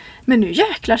stabil. Men nu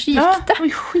jäklars gick det. Det var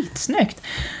ju skitsnyggt.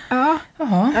 Ja.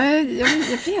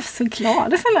 Jag blev så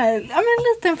glad. Det är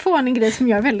en liten fånig grej som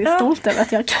jag är väldigt stolt över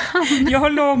att jag kan. Jag har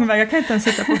lång väg, jag kan inte ens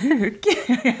sitta på huk.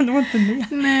 Jag är nog inte med.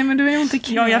 Nej, men du är ju inte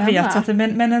knäna. Ja, jag vet. Att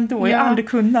men ändå, jag har aldrig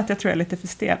kunnat. Jag tror jag är lite för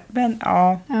stel. Men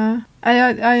jag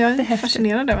är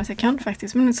fascinerad över att jag kan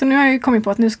faktiskt. Men, så nu har jag ju kommit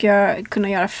på att nu ska jag kunna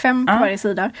göra 5 på varje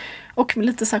sida. Och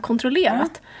lite så här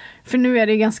kontrollerat. För nu är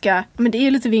det ganska, men det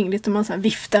är lite vingligt om man så här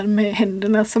viftar med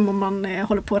händerna som om man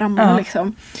håller på att ramla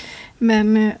liksom.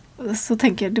 Men så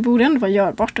tänker jag, det borde ändå vara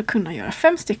görbart att kunna göra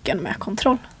 5 stycken med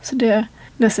kontroll. Så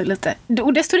det ser lite,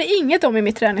 och det står det inget om i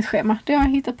mitt träningsschema. Det har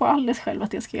jag hittat på alldeles själv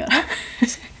att jag ska göra.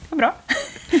 Vad bra.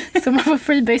 Så man får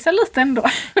freebasea lite ändå.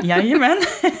 Jajamän.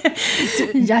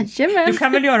 Jajamän. Du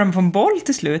kan väl göra dem på en boll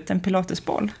till slut, en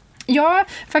pilatesboll? Ja,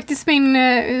 faktiskt min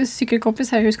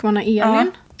cykelkompis här, hur ska man ha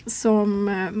Elin? Som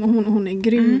hon är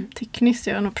grym teknisk.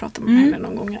 Jag har nog pratat med henne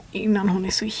någon gång innan. Hon är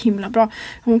så himla bra.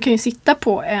 Hon kan ju sitta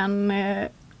på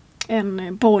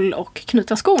en boll och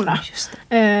knyta skorna.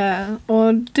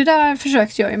 Och det där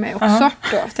försökte jag ju med också.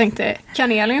 Då tänkte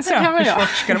kanelen så kan väl jag. Hur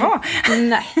svårt ska det vara?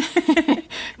 Nej,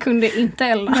 kunde inte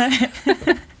elda.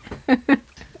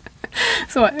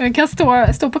 Så jag kan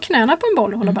stå på knäna på en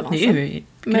boll och hålla balansen. Det är ju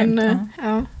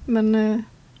grymt,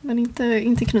 men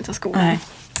inte knyta skorna. Nej.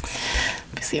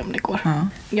 Vi ser om det går.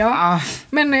 Ja.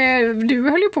 Men du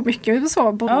höll ju på mycket med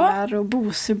så bollar och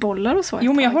bosebollar och så.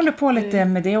 Jo, men jag håller på lite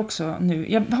med det också nu.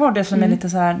 Jag har det som är lite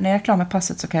så här, när jag är klar med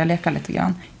passet så kan jag leka lite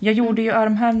grann. Jag gjorde ju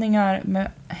armhävningar med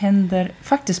händer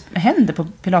på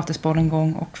pilatesboll en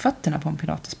gång och fötterna på en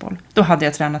pilatesboll. Då hade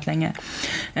jag tränat länge.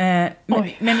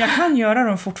 Men jag kan göra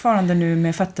dem fortfarande nu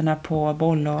med fötterna på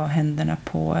boll och händerna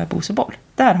på boseboll.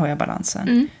 Där har jag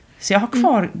balansen. Så jag har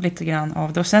kvar lite grann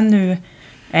av det. Och sen nu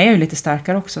är jag ju lite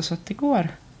starkare också så att det går.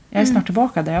 Jag är snart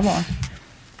tillbaka där jag var.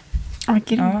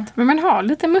 Ja. Men man har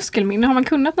lite muskelminne. Har man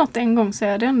kunnat något en gång så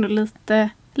är det ändå lite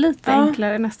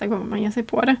enklare nästa gång man ger sig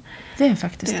på det. Det är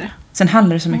faktiskt det. Sen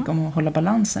handlar det så mycket om att hålla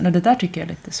balansen. Och det där tycker jag är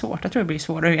lite svårt. Jag tror det blir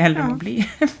svårare ju äldre man blir.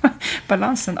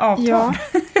 Balansen avtar.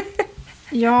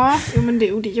 Men det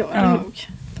gör det nog.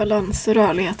 Balans och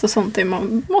rörlighet och sånt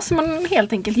måste man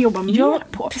helt enkelt jobba mer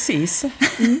på. Precis.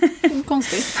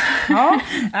 Konstigt.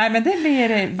 Nej, men det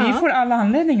blir, vi får alla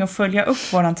anledning att följa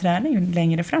upp våran träning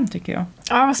längre fram tycker jag.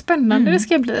 Ja, vad spännande det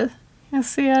ska bli. Jag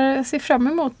ser fram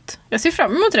emot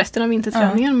resten av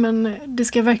vinterträningen men det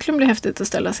ska verkligen bli häftigt att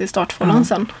ställa sig i startfållan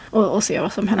sen och se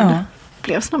vad som händer.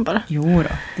 Blev snabbare. Jo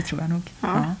då, det tror jag nog.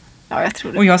 Ja, jag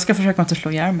tror det. Och jag ska försöka inte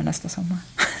slå järn med nästa sommar.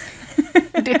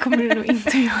 Det kommer du nog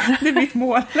inte göra. Det är mitt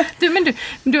mål.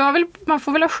 Du har väl, man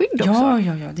får väl ha skydd också?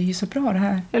 Ja, det är ju så bra det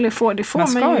här. Eller det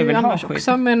får man ju annars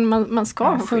också, men man ska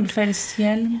ha skydd.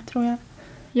 Fullfälgshjälm, tror jag.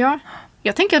 Ja,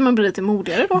 jag tänker att man blir lite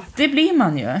modigare då. Det blir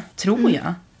man ju, tror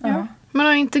jag. Ja. Man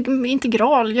har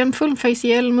integralhjälm,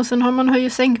 fullfälgshjälm och sen har man höj-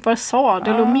 och sänkbar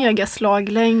sadel och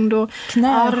megaslaglängd och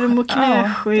arm- och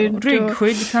knäskydd. Och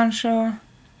ryggskydd kanske.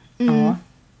 Ja,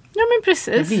 men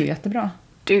precis. Det blir ju jättebra.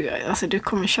 Du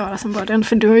kommer köra som bara den,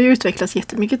 för du har ju utvecklats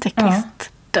jättemycket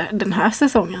tekniskt den här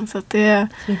säsongen. Så att det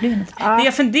blir något. Det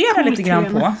jag funderar lite grann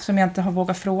på, som jag inte har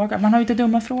vågat fråga. Man har ju lite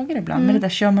dumma frågor ibland. Men det där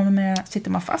kör man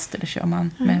sitter man fast eller kör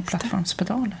man med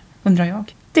plattformspedaler? Undrar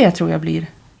jag. Det tror jag blir.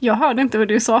 Jag hörde inte vad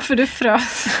du sa för du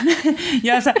frös.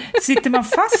 Sitter man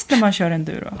fast när man kör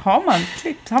enduro? Har man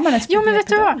SPD-pedaler? Jo, men vet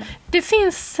du vad?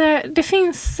 Det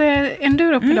finns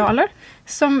enduropedaler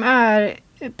som är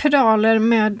pedaler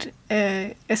med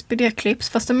SPD-clips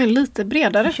fast de är lite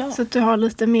bredare så att du har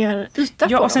lite mer yta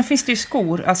på och sen finns det ju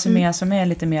skor alltså som är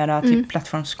lite mera typ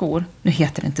plattformsskor. Nu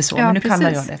heter det inte så, men nu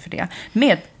kallar jag det för det.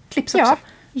 Med clips också.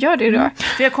 Ja, det är det.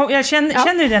 För jag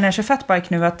känner ju det när jag kör fatbike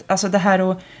nu att alltså det här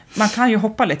och man kan ju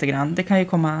hoppa lite grann. Det kan ju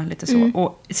komma lite så.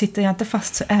 Och sitter jag inte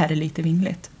fast så är det lite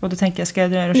vingligt. Och då tänker jag, ska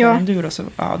jag köra enduro så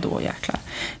då jäklar.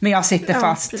 Men jag sitter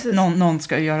fast. Någon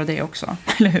ska ju göra det också.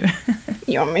 Eller hur?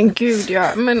 Ja, men gud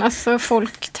men alltså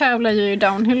folk tävlar ju i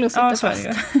downhill och sitter fast.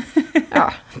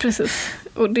 Ja, precis.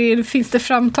 Och det finns det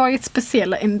framtaget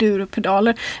speciella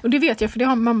enduropedaler. Och det vet jag för det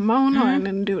har mamma. Hon har en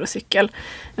endurocykel.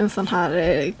 En sån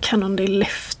här Cannondale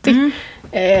Lefty.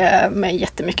 Med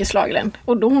jättemycket slaglängd.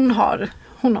 Och då hon har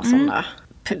såna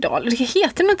pedaler. Det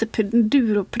heter nog inte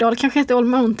enduropedaler. Kanske heter all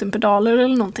mountain pedaler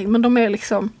eller någonting. Men de är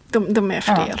liksom, de är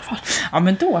för det i alla fall. Ja,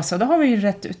 men då har vi ju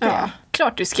rätt ut det. Ja,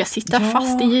 klart du ska sitta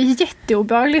fast. Det är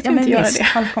jätteobehagligt att inte göra det.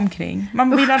 Halka omkring. Man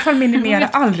vill i alla fall minimera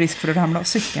all risk för att ramla av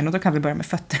cykeln. Och då kan vi börja med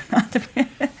fötterna.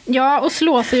 Ja, och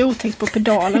slå sig otäckt på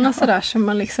pedalerna sådär som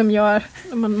man liksom gör.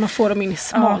 Man får dem in i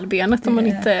smalbenet om man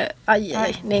inte...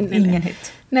 Nej. Ingen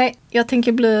hit. Nej, jag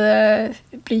tänker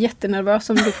bli jättenervös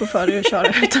om du får för dig att köra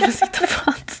utan att sitta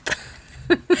fast.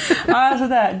 Alltså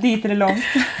där, dit är det långt.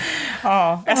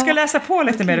 Ja, jag ska läsa på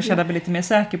lite mer och känna mig lite mer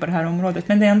säker på det här området.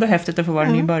 Men det är ändå häftigt att få vara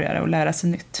nybörjare och lära sig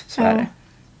nytt. Så är det.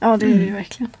 Ja, det är det ju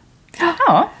verkligen.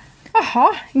 Ja. Jaha,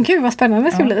 gud vad spännande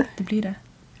det ska bli. Det blir det.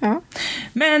 Ja.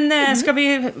 Men ska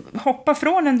vi hoppa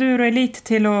från Enduro Elite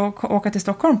till att åka till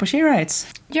Stockholm på Ski-Rides?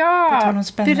 Ja,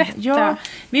 berätta. Ja,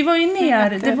 vi var ju ner.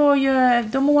 Det var ju,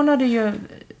 de ordnade ju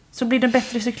Så blir det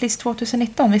bättre cyklist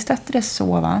 2019. Visst hette det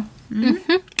så, va?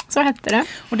 Så hette det.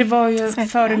 Och det var ju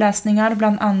föreläsningar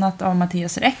bland annat av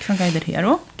Mattias Räck från Guider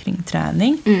Hero kring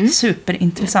träning.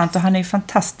 Superintressant och han är ju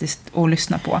fantastiskt att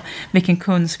lyssna på. Vilken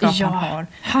kunskap han har.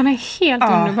 Han är helt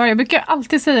underbar. Jag brukar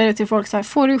alltid säga det till folk så här,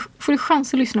 får du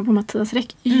chans att lyssna på Mattias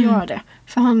Räck, gör det.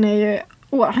 För han är ju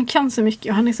han kan så mycket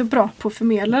och han är så bra på att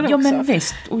förmedla det också. Ja, men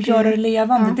visst. Och göra det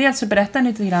levande. Dels så berättar han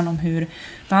lite grann om hur,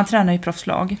 för han tränar i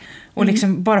proffslag. Och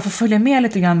liksom bara få följa med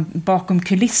lite grann bakom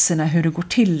kulisserna hur det går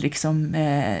till liksom,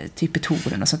 typ i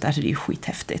touren och sånt där, så det är ju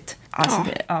skithäftigt. Alltså,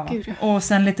 och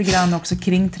sen lite grann också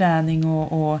kring träning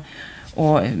och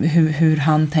hur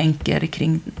han tänker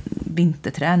kring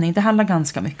vinterträning. Det handlar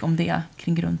ganska mycket om det,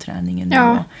 kring grundträningen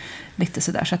och lite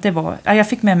sådär. Så att det var, jag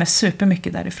fick med mig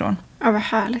supermycket därifrån. Ja, vad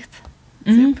härligt.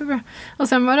 Superbra. Och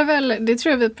sen var det väl, det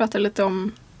tror jag vi pratade lite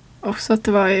om också, att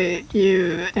det var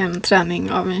ju en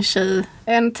träning av en tjej.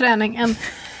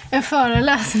 En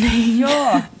föreläsning.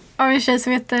 Ja. Av en tjej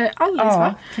som heter Alice, va?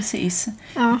 Ja, precis.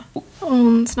 Ja. Och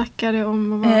hon snackade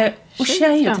om att vara och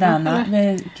tjejträna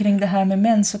kring det här med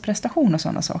mens och prestation och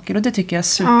sådana saker. Och det tycker jag är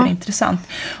superintressant.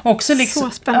 Också liksom, så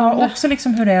spännande. Också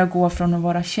liksom hur det är att gå från att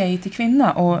vara tjej till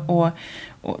kvinna. Och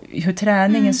hur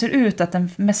träningen ser ut. Att den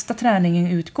mesta träningen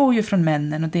utgår ju från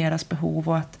männen och deras behov.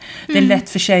 Och att det är lätt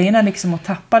för tjejerna liksom att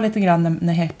tappa lite grann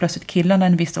när helt plötsligt killarna i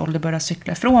en viss ålder börjar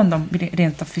cykla ifrån dem.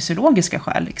 Rent av fysiologiska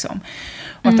skäl liksom.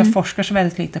 Och att det forskar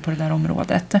väldigt lite på det där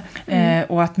området.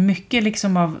 Och att mycket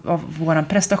liksom av vår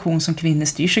prestation som kvinnor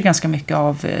styrs sig ganska mycket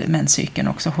av menscykeln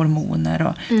också, hormoner.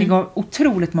 Och det gav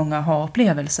otroligt många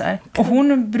aha-upplevelser. Och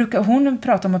hon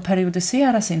pratar om att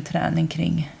periodisera sin träning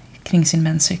kring sin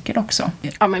menscykel också.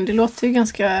 Ja, men det låter ju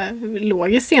ganska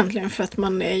logiskt egentligen, för att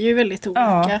man är ju väldigt olika.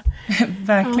 Ja,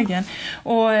 verkligen.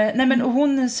 Och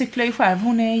hon cyklar ju själv.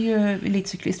 Hon är ju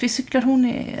elitcyklist. Vi cyklar, hon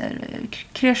är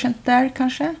Crescent där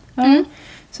kanske. Ja.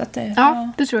 Så att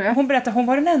det tror jag. Hon berättade, hon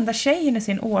var den enda tjejen i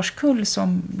sin årskull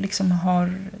som liksom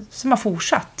har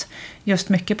fortsatt. Just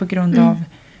mycket på grund av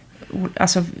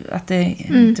alltså att det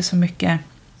inte så mycket.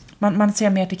 Man ser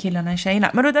mer till killarna än tjejerna.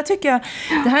 Men då där tycker jag,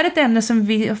 det här är ett ämne som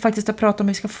vi faktiskt har pratat om,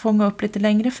 vi ska fånga upp lite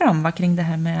längre fram, kring det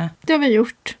här med. Det har vi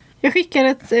gjort. Jag skickade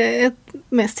ett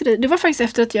mess till dig. Det var faktiskt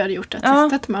efter att jag hade gjort det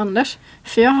testet med Anders.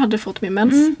 För jag hade fått min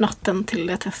mens natten till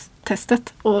det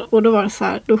testet. Och då var det så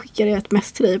här, då skickade jag ett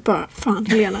mess till dig. Bara, fan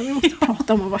Helena, vi måste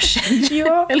prata om att vara tjej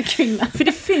eller kvinna. För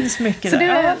det finns mycket så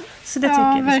där. Så det tycker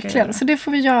jag vi ska verkligen. göra. Så det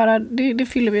får vi göra. Det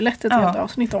fyller vi lätt ett helt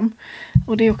avsnitt om.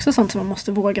 Och det är också sånt som man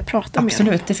måste våga prata med.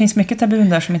 Absolut, det finns mycket tabun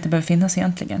där som inte behöver finnas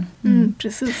egentligen.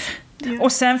 Precis.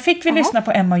 Och sen fick vi lyssna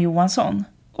på Emma Johansson.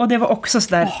 Och det var också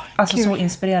sådär, så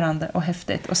inspirerande och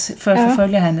häftigt. Och för att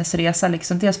följa hennes resa,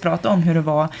 liksom, dels prata om hur det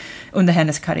var under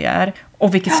hennes karriär.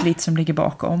 Och vilket slit som ligger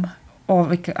bakom.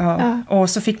 Och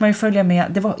så fick man ju följa med,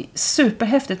 det var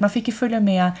superhäftigt, man fick ju följa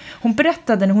med, hon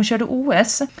berättade när hon körde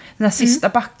OS, den här sista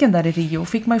backen där i Rio,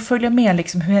 fick man ju följa med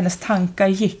liksom hur hennes tankar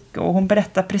gick, och hon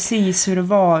berättade precis hur det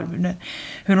var,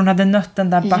 hur hon hade nött den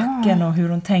där backen och hur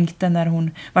hon tänkte när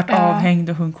hon vart avhängd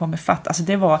och hon kom i fatt, alltså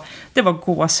det var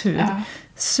gåshud,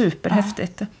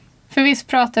 superhäftigt. För visst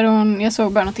pratade hon, jag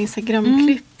såg bara något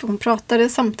Instagram-klipp, hon pratade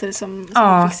samtidigt som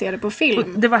hon fick se det på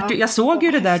film. Det var, jag såg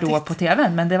ju det där då på tv,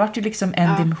 men det var ju liksom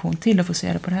en dimension till att få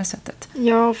se det på det här sättet.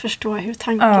 Jag förstår hur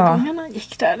tankegångarna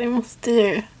gick där, det måste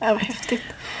ju vara häftigt.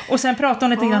 Och sen pratade hon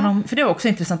lite grann om, för det var också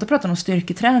intressant att prata om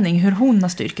styrketräning, hur hon har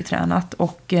styrketränat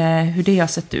och hur det har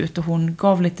sett ut, och hon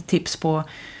gav lite tips på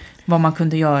vad man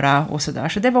kunde göra och sådär.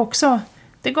 Så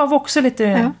det gav också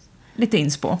lite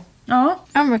inspo. Ja,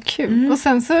 vad kul. Och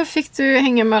sen så fick du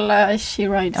hänga med alla She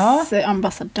Rides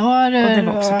ambassadörer. Och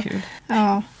det var också kul.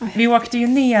 Vi åkte ju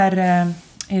ner,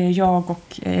 jag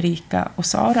och Erika och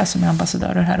Sara som är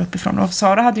ambassadörer här uppifrån. Och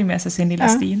Sara hade ju med sig sin lilla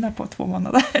Stina på 2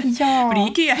 månader. Ja. Och det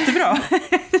gick ju jättebra.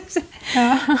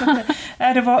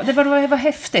 Det var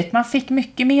häftigt. Man fick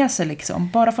mycket med sig liksom.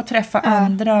 Bara få träffa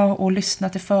andra och lyssna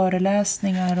till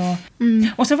föreläsningar.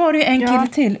 Och så var det ju en kille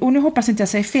till. Och nu hoppas inte jag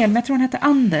säger fel, men jag tror han hette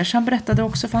Anders. Han berättade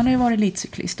också, för han har ju varit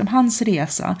elitcyklist, om hans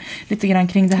resa. Lite grann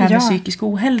kring det här med psykisk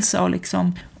ohälsa och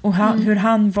liksom. Och hur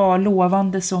han var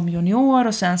lovande som junior,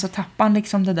 och sen så tappade han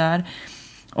liksom det där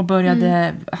och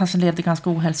började, han som levde ganska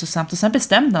ohälsosamt, och sen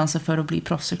bestämde han sig för att bli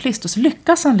proffscyklist, och så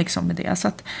lyckas han liksom med det. Så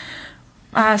att,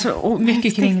 alltså, och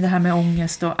mycket kring det här med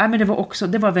ångest och, men det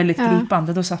var väldigt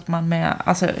gripande. Då satt man med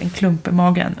en klump i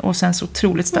magen, och sen så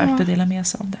otroligt starkt att dela med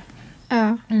sig av det.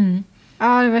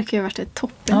 Ja, det verkar ju ha varit ett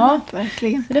toppen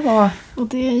verkligen. Det var. Och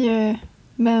det är ju,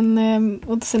 men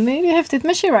och sen är det häftigt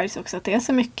med She Rides också, att det är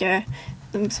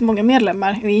så många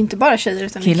medlemmar, och inte bara tjejer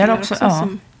utan killar också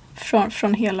som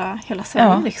från hela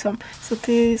Sverige liksom. Så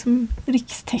det är som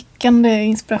rikstäckande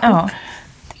inspiration. Jag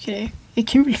tycker det är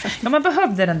kul faktiskt. Ja, man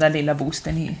behövde den där lilla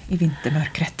boosten i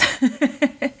vintermörkret.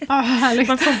 Härligt.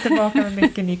 Man kom tillbaka med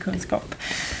mycket ny kunskap.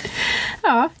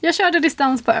 Ja, jag körde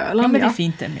distans på Öland. Ja, men det är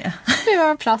fint det med. Det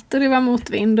var platt och det var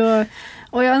motvind,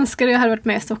 Och jag önskar att jag hade varit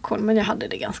med i Stockholm, men jag hade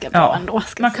det ganska bra ändå.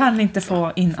 Man kan inte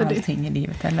få in allting i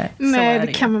livet heller. Nej,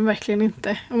 det kan man verkligen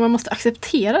inte. Och man måste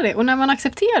acceptera det. Och när man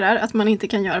accepterar att man inte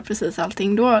kan göra precis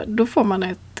allting, då får man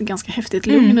ett ganska häftigt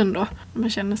lugn ändå. Man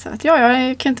känner så att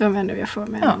jag kan inte vara med nu, jag får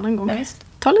med en annan gång. Ja,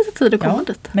 ta lite tid att komma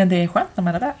dit. Men det är skönt när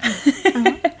man är där.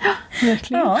 Ja,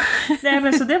 verkligen. Nej,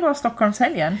 men så det var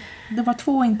Stockholmshelgen. Det var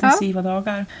 2 intensiva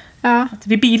dagar. Ja.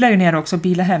 Vi bilade ju ner också,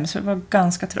 bilade hem, så jag var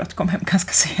ganska trött, kom hem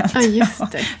ganska sent. Ja,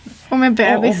 just det. Och med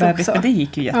bebis också. Men det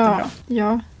gick ju jättebra.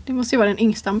 Ja, det måste ju vara den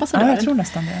yngsta ambassadören. Ja, jag tror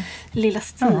nästan det. Lilla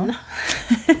Stina.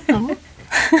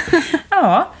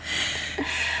 Ja,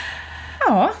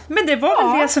 men det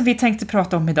var väl det som vi tänkte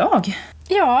prata om idag.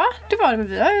 Ja, det var det.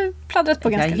 Vi har pladdrat på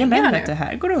ganska länge här nu. Det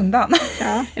här går undan.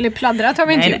 Ja, eller pladdrat har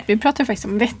vi inte gjort. Vi pratar faktiskt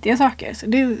om vettiga saker. Så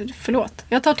det, förlåt,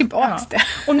 jag tar tillbaka det.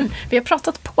 Och vi har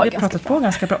pratat på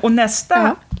ganska bra. Och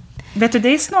nästa, vet du, det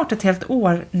är snart ett helt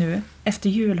år nu efter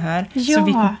jul här.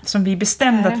 Som vi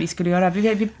bestämde att vi skulle göra.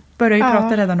 Vi började ju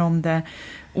prata redan om det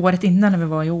året innan när vi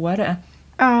var i Åre.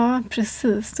 Ja,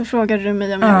 precis. Då frågade du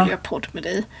mig om jag ville göra podd med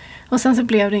dig. Och sen så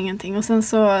blev det ingenting. Och sen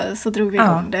så drog vi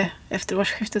igång det efter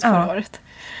årsskiftet förra året.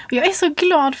 Och jag är så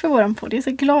glad för våran podd. Jag är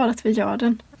så glad att vi gör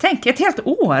den. Tänk, ett helt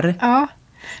år! Ja.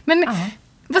 Men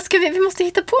vad ska vi måste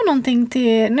hitta på någonting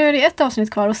till... Nu är det 1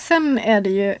 avsnitt kvar och sen är det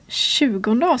ju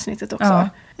 20:e avsnittet också.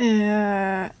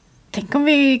 Ja. Tänk om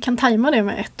vi kan tajma det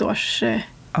med 1 års...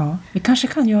 Ja, vi kanske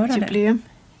kan göra jubileum.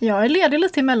 Jag är ledig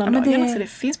lite i mellandagarna så det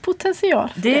finns potential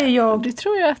för det. Det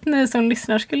tror jag att ni som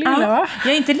lyssnar skulle gilla, va?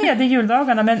 Jag är inte ledig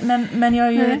juldagarna men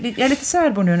jag är lite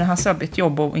särbo nu när Hasse har bytt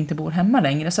jobb och inte bor hemma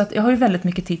längre. Så att jag har ju väldigt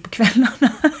mycket tid på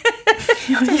kvällarna.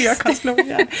 jag kan slå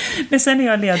igen. Men sen är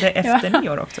jag ledig efter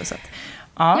nyår också. Så att,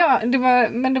 det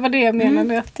var det jag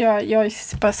menade. Att jag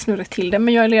bara snurrar till det.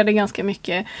 Men jag är ledig ganska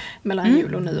mycket mellan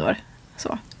jul och nyår.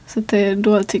 Så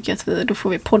då tycker jag att då får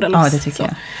vi podda loss. Ja, det tycker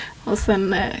jag. Och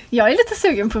sen, jag är lite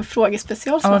sugen på en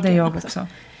frågespecial snart. Ja, det är jag också.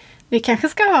 Vi kanske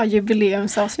ska ha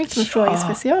jubileumsavsnitt med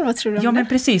frågespecial, vad tror du om det? Ja, men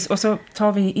precis. Och så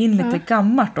tar vi in lite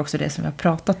gammalt också, det som vi har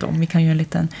pratat om. Vi kan göra en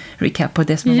liten recap på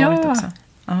det som har varit också.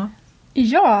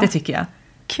 Ja, det tycker jag.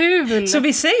 Kul! Så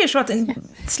vi säger så att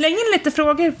släng in lite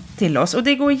frågor till oss. Och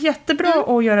det går jättebra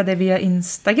att göra det via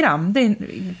Instagram. Det är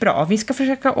bra. Vi ska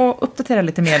försöka att uppdatera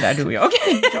lite mer där, du och jag.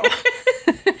 Bra.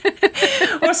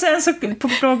 Och sen så på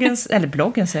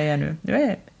bloggen säger jag nu.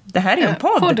 Det här är ju en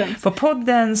podd. På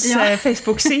poddens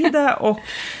Facebook-sida. Och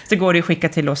så går det att skicka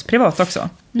till oss privat också.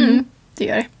 Det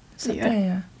gör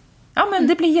det. Ja, men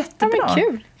det blir jättebra. Ja, men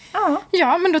kul.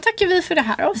 Ja, men då tackar vi för det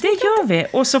här avsnittet. Det gör vi.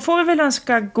 Och så får vi väl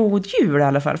önska god jul i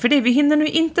alla fall. För vi hinner nu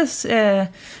inte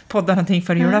podda någonting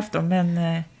för julafton. Men,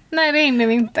 nej, det hinner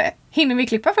vi inte. Hinner vi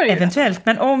klippa för julafton? Eventuellt.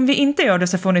 Men om vi inte gör det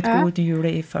så får ni ett god jul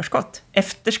i förskott.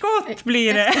 Efterskott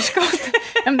blir det. Efterskott.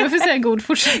 Men då får jag säga god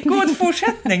fortsättning. God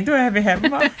fortsättning, då är vi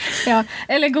hemma. Ja,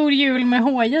 eller god jul med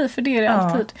HJ, för det är det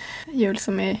alltid. Jul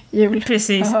som är jul.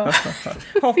 Precis.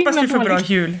 Hoppas vi får bra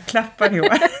julklappar i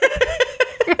år.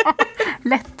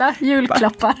 Lätta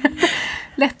julklappar.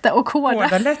 Lätta och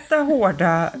hårda. Lätta,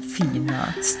 hårda,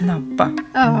 fina, snabba.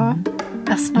 Ja,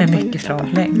 snabba. Med mycket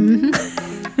slaglängd.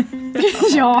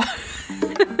 Ja.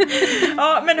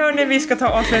 Ja, men hörni, vi ska ta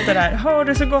och avsluta där. Ha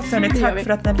det så gott, hörni. Tack för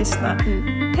att ni lyssnar.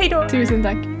 Hej då. Tusen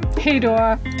tack. Hej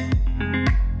då.